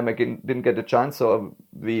at that time, I didn't get a chance. So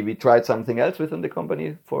we tried something else within the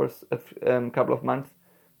company for a couple of months.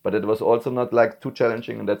 But it was also not like too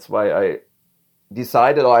challenging. And that's why I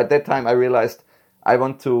decided, or at that time, I realized I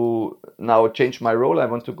want to now change my role. I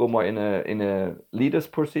want to go more in a leader's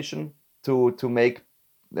position to make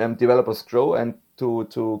developers grow and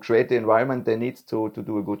to create the environment they need to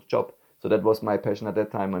do a good job. So that was my passion at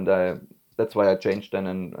that time, and that's why I changed then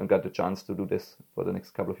and got the chance to do this for the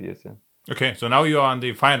next couple of years. Yeah. Okay, so now you are on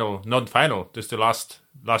the non-final. This is the last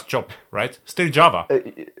job, right? Still Java.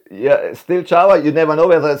 Still Java. You never know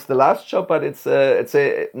whether it's the last job, but it's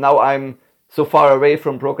now I'm so far away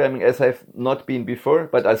from programming as I've not been before.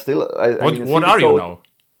 But I still. What are you now?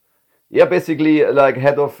 Yeah, basically like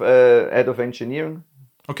head of engineering.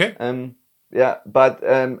 Okay. But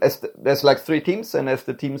as there's like 3 teams, and as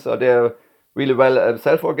the teams they're really well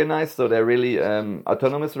self-organized, so they're really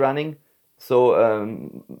autonomous running. So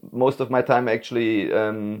most of my time actually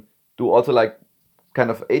do also like kind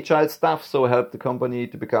of agile stuff. So help the company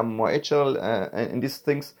to become more agile in these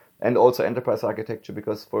things, and also enterprise architecture,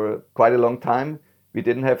 because for quite a long time we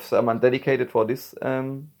didn't have someone dedicated for this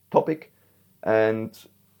topic. And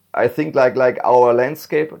I think like our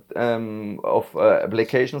landscape of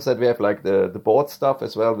applications that we have, like the board stuff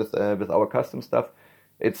as well with our custom stuff,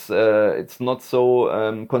 it's not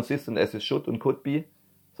so consistent as it should and could be.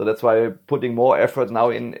 So that's why we're putting more effort now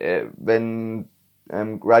in when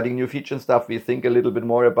writing new feature and stuff. We think a little bit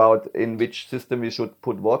more about in which system we should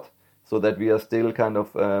put what, so that we are still kind of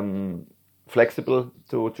flexible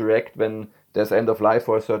to react when there's end of life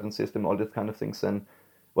for a certain system, all these kind of things. And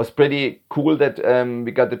was pretty cool that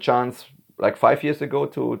we got the chance like 5 years ago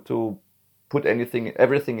to put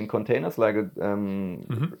everything in containers, like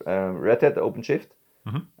Red Hat OpenShift.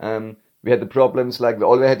 We had the problems like we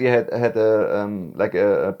already had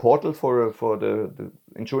a portal for the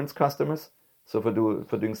insurance customers, so for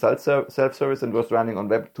doing self-service, and was running on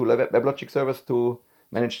two WebLogic servers, two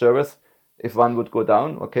managed servers. If one would go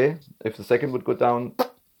down, okay. If the second would go down,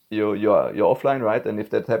 you're offline, right? And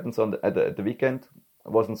if that happens at the weekend,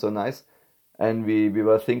 it wasn't so nice. And we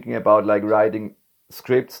were thinking about like writing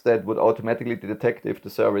scripts that would automatically detect if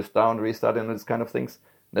the server is down, restart, and these kind of things.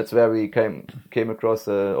 That's where we came across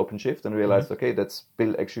OpenShift and realized, okay, that's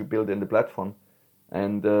actually built in the platform.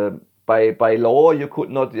 And by law, you could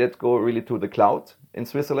not yet go really to the cloud in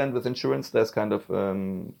Switzerland with insurance. There's kind of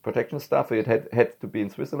protection stuff. It had to be in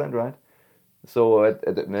Switzerland, right? So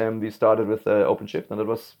we started with OpenShift, and it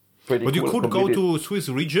was pretty cool. But you could go to Swiss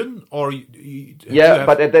region, or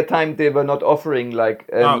but at that time they were not offering like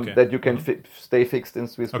that you can stay fixed in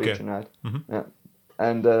Swiss region, right? Yeah.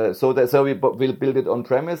 And so we'll build it on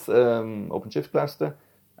premise, OpenShift cluster,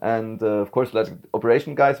 and of course, like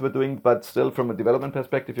operation guys were doing, but still from a development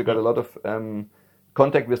perspective, you got a lot of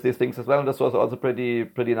contact with these things as well. And this was also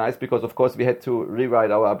pretty nice, because of course we had to rewrite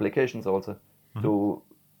our applications also to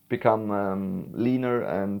become leaner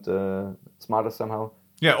and smarter somehow.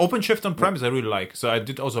 Yeah, OpenShift on premise I really like. So I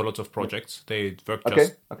did also lots of projects. They work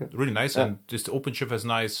just really nice, and this OpenShift has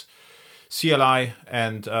nice CLI,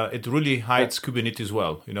 and it really hides Kubernetes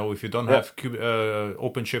well. You know, if you don't have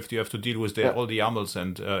OpenShift, you have to deal with all the YAMLs,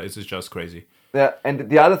 and it's just crazy. Yeah, and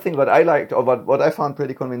the other thing what I liked, or what I found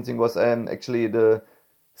pretty convincing, was actually the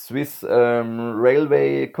Swiss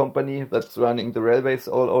railway company that's running the railways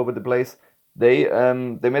all over the place. They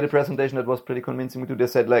made a presentation that was pretty convincing too. They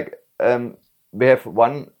said like we have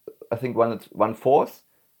one fourth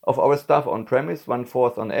of our stuff on premise,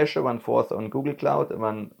 1/4 on Azure, 1/4 on Google Cloud, and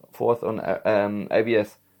 1/4 on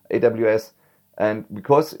AWS. And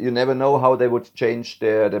because you never know how they would change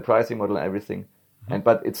their pricing model and everything.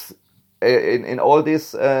 But it's in all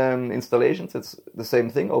these installations, it's the same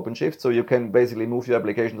thing, OpenShift. So you can basically move your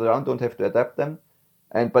applications around, don't have to adapt them.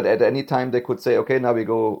 But at any time they could say, okay, now we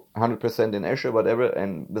go 100% in Azure, whatever,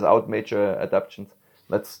 and without major adaptations.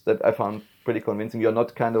 That I found pretty convincing. You're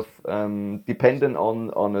not kind of dependent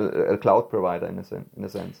on a cloud provider in a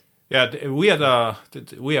sense. Yeah, we have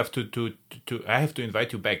to. I have to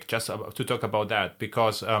invite you back just to talk about that,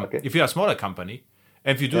 because if you're a smaller company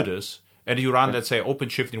and if you do this and you run, let's say,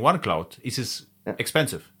 OpenShift in one cloud, it is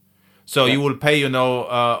expensive. So you will pay,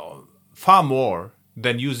 far more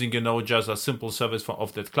than using, just a simple service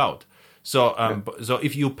of that cloud. So so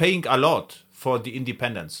if you're paying a lot for the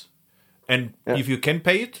independence, and if you can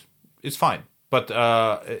pay it, it's fine. But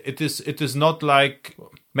it is not like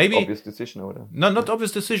maybe obvious decision or whatever. No, not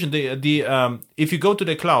obvious decision. The if you go to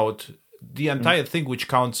the cloud, the entire thing which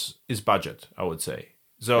counts is budget, I would say.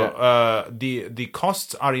 So the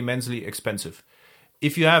costs are immensely expensive.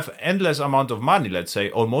 If you have endless amount of money, let's say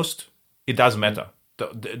almost, it doesn't matter.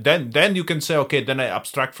 Then you can say, okay, then I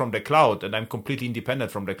abstract from the cloud and I'm completely independent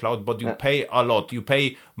from the cloud. But you pay a lot. You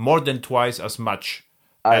pay more than twice as much.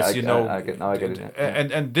 I get it.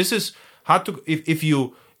 And this is hard to if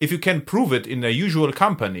you can prove it in a usual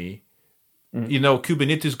company,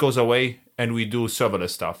 Kubernetes goes away and we do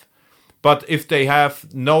serverless stuff. But if they have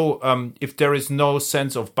if there is no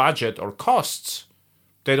sense of budget or costs,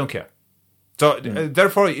 they don't care. So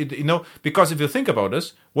therefore, because if you think about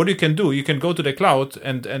this, what you can do, you can go to the cloud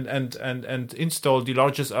and install the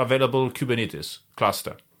largest available Kubernetes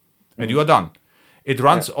cluster, and you are done. It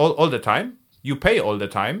runs all the time. You pay all the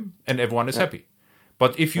time, and everyone is happy.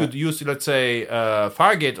 But if you use, let's say,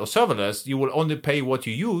 Fargate or serverless, you will only pay what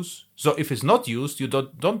you use. So if it's not used, you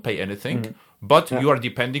don't pay anything. But you are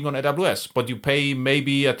depending on AWS. But you pay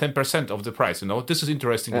maybe 10% of the price. This is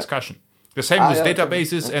interesting discussion. The same with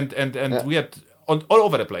databases and we had all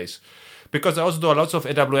over the place. Because I also do a lot of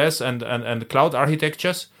AWS and cloud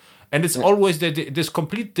architectures. And it's always this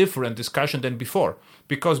complete different discussion than before.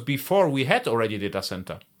 Because before we had already data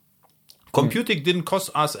center. Computing didn't cost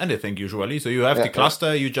us anything usually. So you have the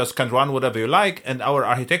cluster, you just can run whatever you like. And our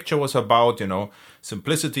architecture was about,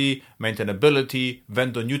 simplicity, maintainability,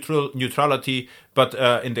 vendor neutrality. But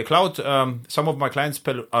in the cloud, some of my clients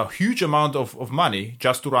pay a huge amount of money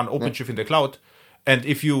just to run OpenShift in the cloud. And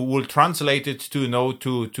if you will translate it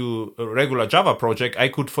to a regular Java project, I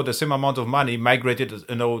could, for the same amount of money, migrate it,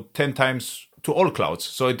 10 times to all clouds.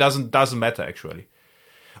 So it doesn't matter actually.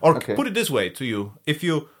 Or put it this way to you: if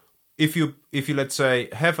you let's say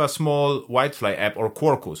have a small Whitefly app or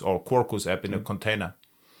Quarkus app in a container,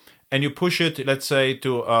 and you push it, let's say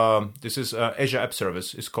to this is Azure App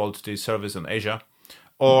Service, it's called the service on Azure,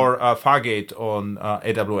 or Fargate on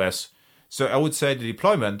AWS. So I would say the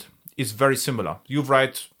deployment is very similar. You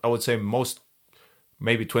write, I would say,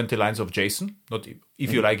 maybe 20 lines of JSON, not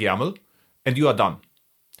if you like YAML, and you are done.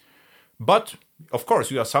 But of course,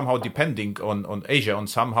 you are somehow depending on Azure,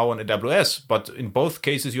 somehow on AWS, but in both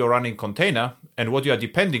cases, you're running container, and what you are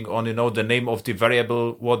depending on, the name of the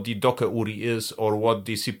variable, what the Docker URI is, or what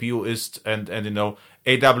the CPU is, and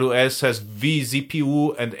AWS has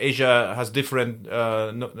vZPU, and Azure has different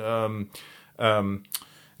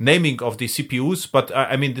naming of the CPUs, but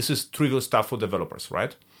this is trivial stuff for developers,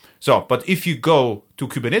 right? So, but if you go to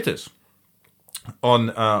Kubernetes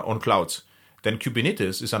on clouds, then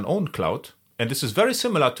Kubernetes is an own cloud. And this is very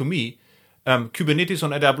similar to me. Kubernetes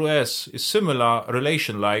on AWS is similar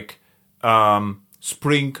relation like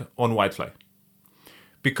Spring on Whitefly.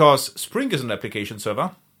 Because Spring is an application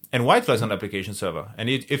server and Whitefly is an application server. And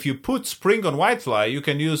if you put Spring on Whitefly, you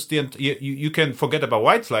can use you can forget about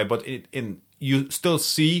Whitefly, but you still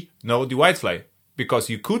see the Whitefly. Because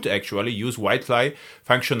you could actually use Whitefly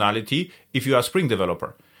functionality if you are a Spring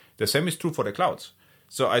developer. The same is true for the clouds.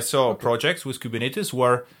 So I saw projects with Kubernetes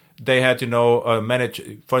where they had, manage,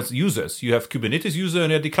 for instance, users. You have Kubernetes user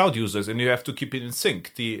and you have the cloud users, and you have to keep it in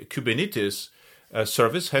sync. The Kubernetes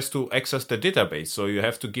service has to access the database, so you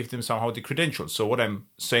have to give them somehow the credentials. So what I'm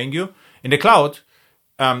saying in the cloud,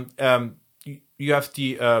 you have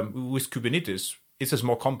the, with Kubernetes, it's just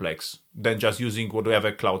more complex than just using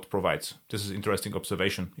whatever cloud provides. This is interesting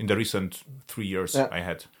observation in the recent 3 years I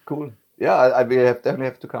had. Cool. Yeah, we definitely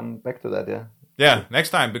have to come back to that, yeah. Yeah, next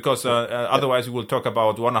time, because otherwise we will talk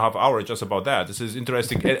about 1.5 hours just about that. This is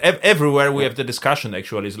interesting. Everywhere we have the discussion,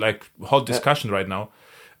 actually. It's like hot discussion right now.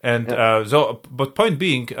 And but point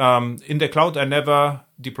being, in the cloud, I never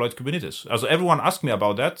deployed Kubernetes. Also, everyone asked me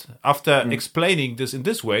about that. After explaining this in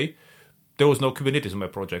this way, there was no Kubernetes in my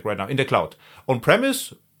project right now in the cloud.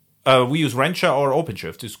 On-premise, we use Rancher or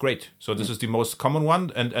OpenShift. It's great. So this is the most common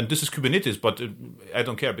one. And this is Kubernetes, but I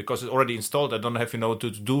don't care because it's already installed. I don't have,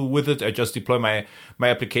 to do with it. I just deploy my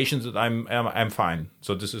applications and I'm fine.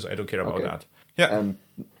 So this is, I don't care about that. Yeah.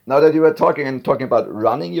 Now that you were talking about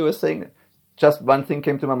running, you were saying, just one thing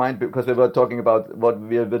came to my mind because we were talking about what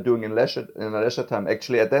we were doing in leisure time.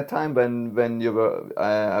 Actually, at that time when you were,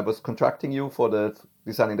 I was contracting you for the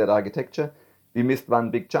designing that architecture, we missed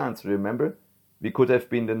one big chance. Remember? We could have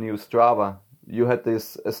been the new Strava. You had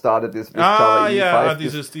started this with Java EE5. Yeah,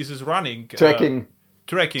 this is running. Tracking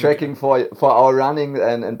for our running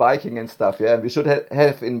and biking and stuff. Yeah, we should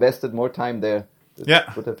have invested more time there.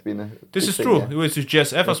 It would have been this is true. It was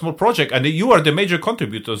JSF, a small project, and you are the major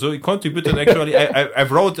contributor. So you contributed actually. I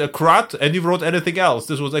wrote a CRUD, and you wrote anything else.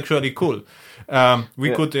 This was actually cool. We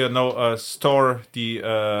could store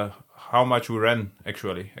the how much we ran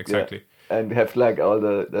actually exactly, and we have like all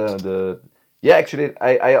the. Yeah, actually,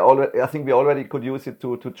 I think we already could use it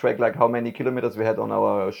to track like how many kilometers we had on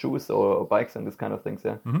our shoes or bikes and this kind of things.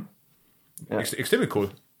 Yeah, extremely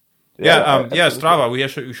cool. Yeah, Strava. We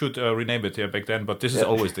should rename it back then, but this is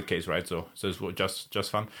always the case, right? So it's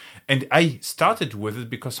just fun. And I started with it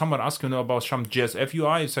because someone asked me about some JSF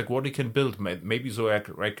UI. It's like what you can build, maybe so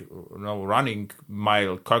like running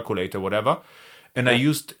mile calculator, whatever. And I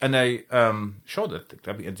used I showed it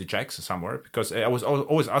at the JAX somewhere because I was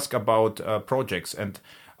always asked about projects and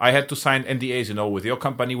I had to sign NDAs, with your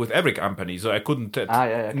company, with every company. So I couldn't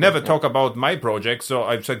never talk about my project. So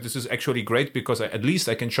I said this is actually great because at least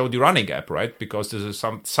I can show the running app, right? Because this is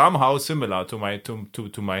somehow similar to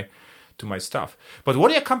my stuff. But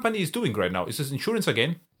what your company is doing right now? Is this insurance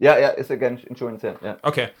again? Yeah, it's again insurance. Yeah.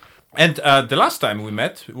 Okay. And the last time we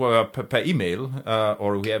met per email,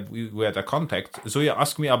 or we had a contact. So you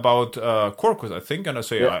asked me about Quarkus, I think, and I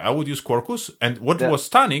say I would use Quarkus. And what was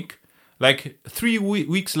stunning, like 3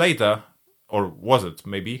 weeks later, or was it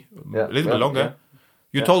maybe a little bit longer?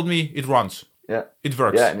 You told me it runs. Yeah, it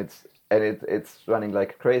works. Yeah, and it's running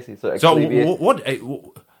like crazy. So actually, what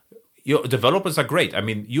your developers are great. I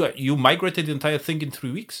mean, you migrated the entire thing in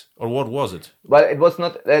 3 weeks, or what was it? Well, it was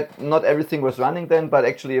not that not everything was running then, but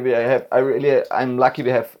actually I'm lucky we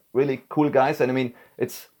have really cool guys, and I mean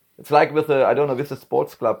it's like with with a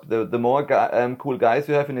sports club. The more cool guys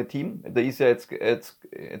you have in a team, the easier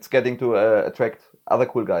it's getting to attract other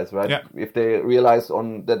cool guys, right? Yeah. If they realize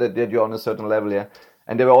that you're on a certain level, yeah.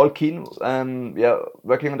 And they were all keen,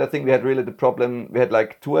 working on that thing. We had really the problem. We had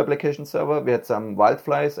like 2 application server. We had some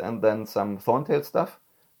Wildflies and then some Thorntail stuff.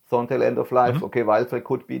 Thorntail end of life. Mm-hmm. Okay, Wildfly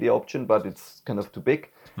could be the option, but it's kind of too big.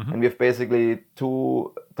 Mm-hmm. And we have basically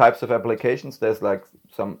 2 types of applications. There's like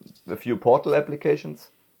a few portal applications,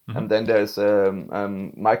 mm-hmm. and then there's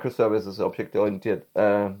microservices, object-oriented,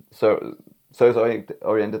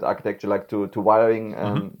 service-oriented architecture, like to wiring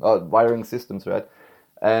wiring systems, right?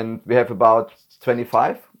 And we have about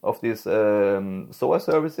 25 of these SOA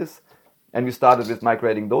services, and we started with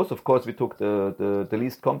migrating those. Of course, we took the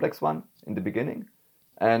least complex one in the beginning,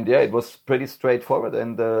 and yeah, it was pretty straightforward.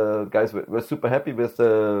 And the guys were super happy with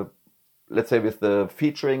the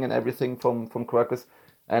featuring and everything from Quarkus.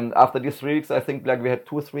 And after these 3 weeks, I think like we had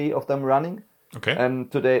 2 or 3 of them running. Okay.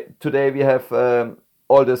 And today we have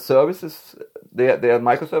all the services. They are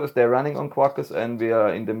microservices. They're running on Quarkus, and we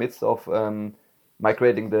are in the midst of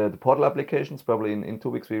migrating the portal applications. Probably in 2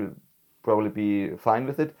 weeks we'll probably be fine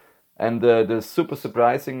with it. And the super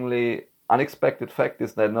surprisingly unexpected fact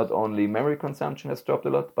is that not only memory consumption has dropped a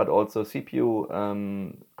lot, but also CPU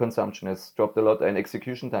consumption has dropped a lot, and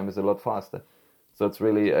execution time is a lot faster. So it's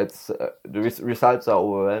really the results are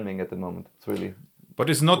overwhelming at the moment. It's really. But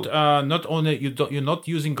it's not only you're not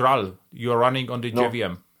using Graal. You are running on the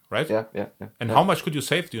JVM, right? Yeah. And how much could you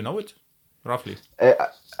save? Do you know it roughly?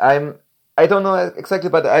 I don't know exactly,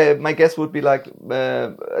 but my guess would be like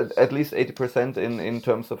at least 80% in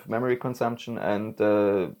terms of memory consumption, and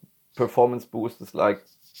performance boost is like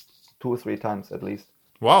 2 or 3 times at least.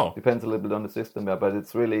 Wow! Depends a little bit on the system, but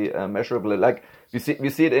it's really measurable. Like we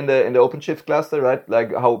see it in the OpenShift cluster, right?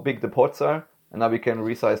 Like how big the ports are, and now we can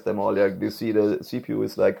resize them all. Like you see the CPU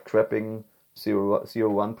is like trapping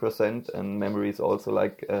 0.01%, and memory is also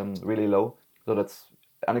like really low. So that's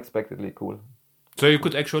unexpectedly cool. So you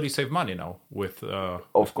could actually save money now with.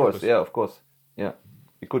 Of course. Yeah.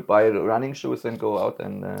 You could buy running shoes and go out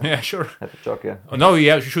and sure. have a jog. Yeah. Oh, no,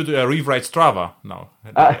 you should rewrite Strava now.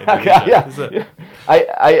 Yeah.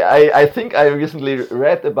 I think I recently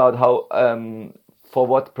read about how for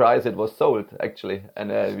what price it was sold actually,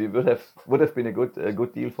 and we would have been a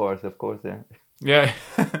good deal for us, of course. Yeah.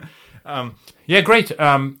 Yeah. Great.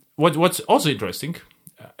 What's also interesting.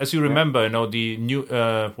 As you remember, the new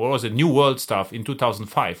New World stuff in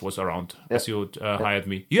 2005 was around. Yeah. As you hired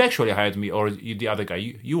me, you actually hired me, or the other guy.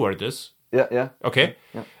 You were this. Yeah. Okay.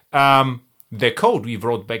 Yeah. The code we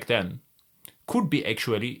wrote back then could be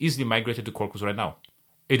actually easily migrated to Quarkus right now.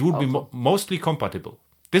 It would be mostly compatible.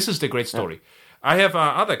 This is the great story. Yeah. I have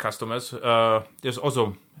other customers. There's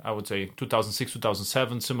also, I would say, 2006,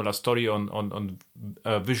 2007, similar story on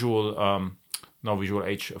Visual. Now Visual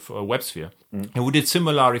H of WebSphere. Mm. And we did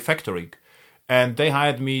similar refactoring. And they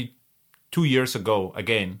hired me 2 years ago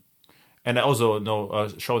again. And I also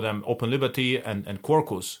show them OpenLiberty and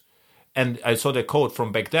Quarkus. And I saw the code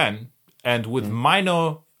from back then. And with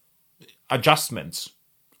minor adjustments,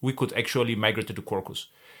 we could actually migrate it to Quarkus.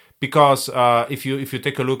 Because if you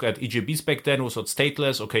take a look at EJBs back then, it was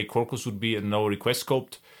stateless. Okay, Quarkus would be no request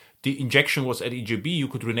scoped. The injection was at EJB, you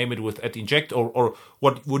could rename it with @inject, or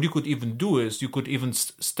what you could even do is you could even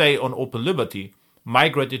stay on OpenLiberty,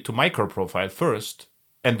 migrate it to microprofile first,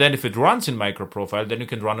 and then if it runs in microprofile, then you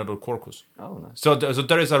can run it on Quarkus. Oh, nice. So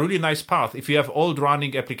there is a really nice path. If you have old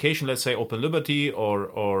running application, let's say OpenLiberty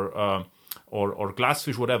or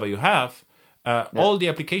Glassfish, whatever you have, all the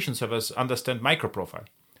application servers understand microprofile.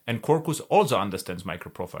 And Quarkus also understands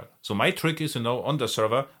microprofile. So my trick is, on the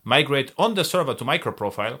server, migrate on the server to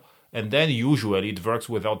microprofile, and then usually it works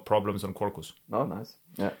without problems on Quarkus. Oh, nice.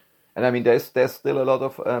 Yeah. And I mean, there's still a lot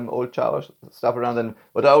of old Java stuff around. And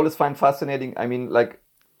what I always find fascinating, I mean, like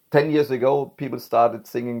 10 years ago, people started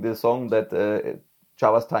singing the song that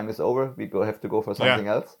Java's time is over. We have to go for something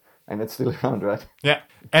else. And it's still around, right? Yeah.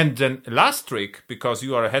 And then last trick, because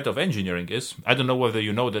you are a head of engineering, is, I don't know whether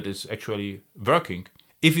you know that it's actually working.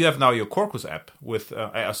 If you have now your Quarkus app with,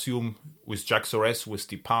 I assume, with JAX-RS, with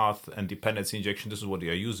the path and dependency injection, this is what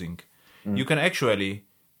you are using, you can actually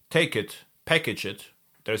take it, package it.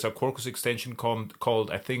 There's a Quarkus extension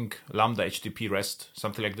called, I think, Lambda HTTP REST,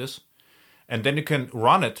 something like this. And then you can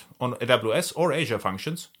run it on AWS or Azure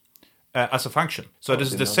functions as a function. So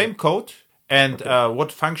this is the same code. And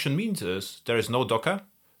what function means is there is no Docker,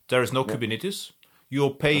 there is no Kubernetes.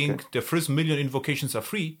 You're paying, the first million invocations are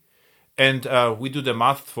free. And we do the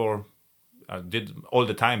math for, did all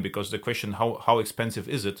the time, because the question, how expensive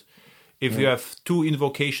is it? If you have 2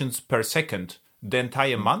 invocations per second, the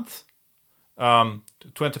entire month,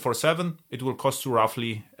 24/7, it will cost you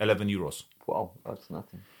roughly 11 euros. Wow, that's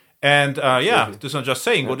nothing. And this I'm just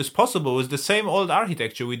saying, what is possible is the same old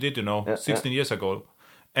architecture we did, 16 years ago.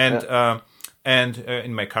 And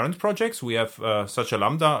in my current projects, we have such a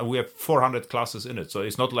Lambda, we have 400 classes in it. So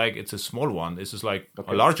it's not like it's a small one. This is like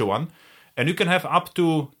a larger one. And you can have up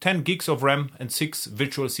to 10 gigs of RAM and 6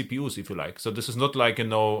 virtual CPUs, if you like. So this is not like,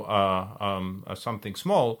 something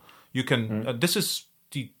small. You can, this is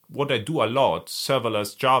what I do a lot,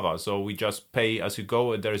 serverless Java. So we just pay as you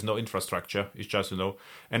go, and there is no infrastructure. It's just,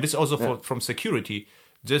 and this also from security.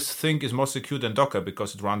 This thing is more secure than Docker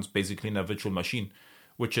because it runs basically in a virtual machine,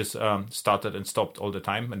 which is started and stopped all the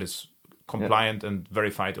time and is compliant and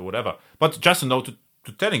verified or whatever. But just to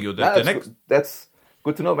telling you that that's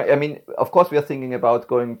good to know. I mean, of course, we are thinking about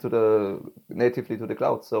going natively to the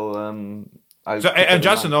cloud. So and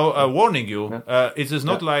just warning you, it is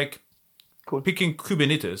not like picking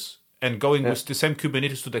Kubernetes and going with the same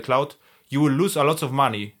Kubernetes to the cloud. You will lose a lot of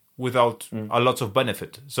money without a lot of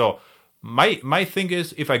benefit. So my thing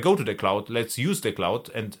is, if I go to the cloud, let's use the cloud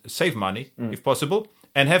and save money if possible,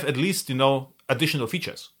 and have at least additional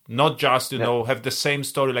features, not just have the same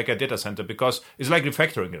story like a data center, because it's like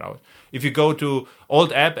refactoring it out. If you go to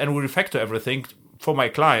old app and we refactor everything, for my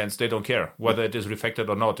clients, they don't care whether it is refactored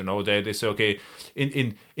or not. They say, okay,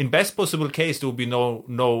 in best possible case there will be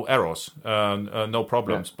no errors, no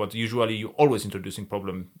problems. But usually you're always introducing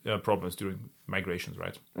problems during migrations,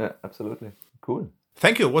 right? Yeah, absolutely. Cool.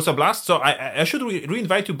 Thank you. It was a blast. So I should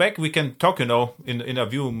re-invite you back. We can talk, in a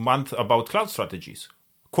few months about cloud strategies.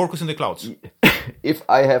 Quarkus in the clouds. If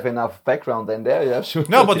I have enough background, then sure.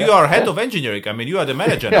 No, but you are head of engineering. I mean, you are the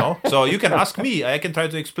manager now, so you can ask me. I can try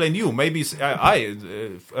to explain you. Maybe I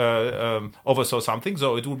oversaw something,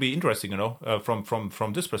 so it would be interesting,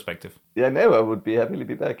 from this perspective. Yeah, no, I would be happy to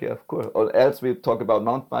be back. Yeah, of course. Or else we talk about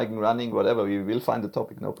mountain biking, running, whatever. We will find the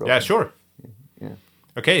topic, no problem. Yeah, sure. Yeah.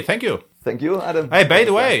 Okay, thank you. Thank you, Adam. Hey, by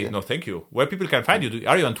the way, no, thank you. Where people can find you?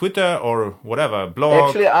 Are you on Twitter or whatever, blog?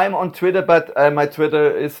 Actually, I'm on Twitter, but my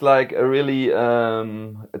Twitter is like a really,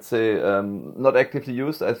 let's say, not actively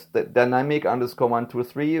used as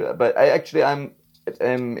dynamic_123. But I'm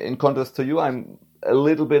in contrast to you, I'm a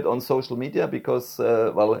little bit on social media because,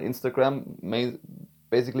 Instagram,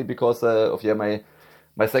 basically because of my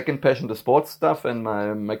second passion, the sports stuff, and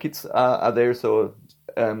my kids are there, so.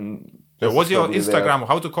 What's your Instagram?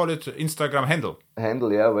 How to call it? Instagram handle?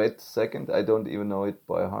 Yeah. Wait a second. I don't even know it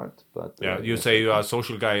by heart. But you say you are a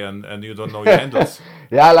social guy and you don't know your handles.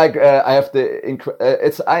 Yeah, like I have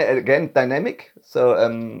again dynamic. So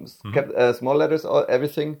small letters,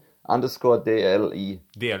 everything _DLE.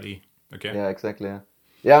 DLE. Okay. Yeah, exactly.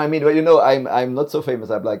 Yeah. I mean, well, I'm not so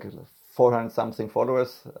famous. I have like 400 something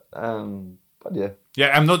followers. But yeah.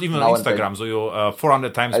 Yeah, I'm not even on Instagram, so you're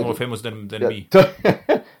 400 times more famous than me.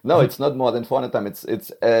 No, it's not more than 400 times.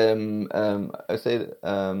 It's I say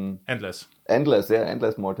endless. Endless, yeah,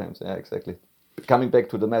 endless more times. Yeah, exactly. Coming back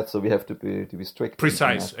to the math, so we have to be strict.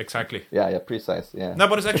 Precise, exactly. Yeah, precise. Yeah. No,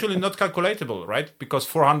 but it's actually not calculatable, right? Because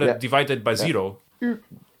 400 divided by 0.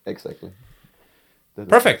 Exactly.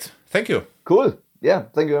 Perfect. Thank you. Cool. Yeah.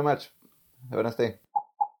 Thank you very much. Have a nice day.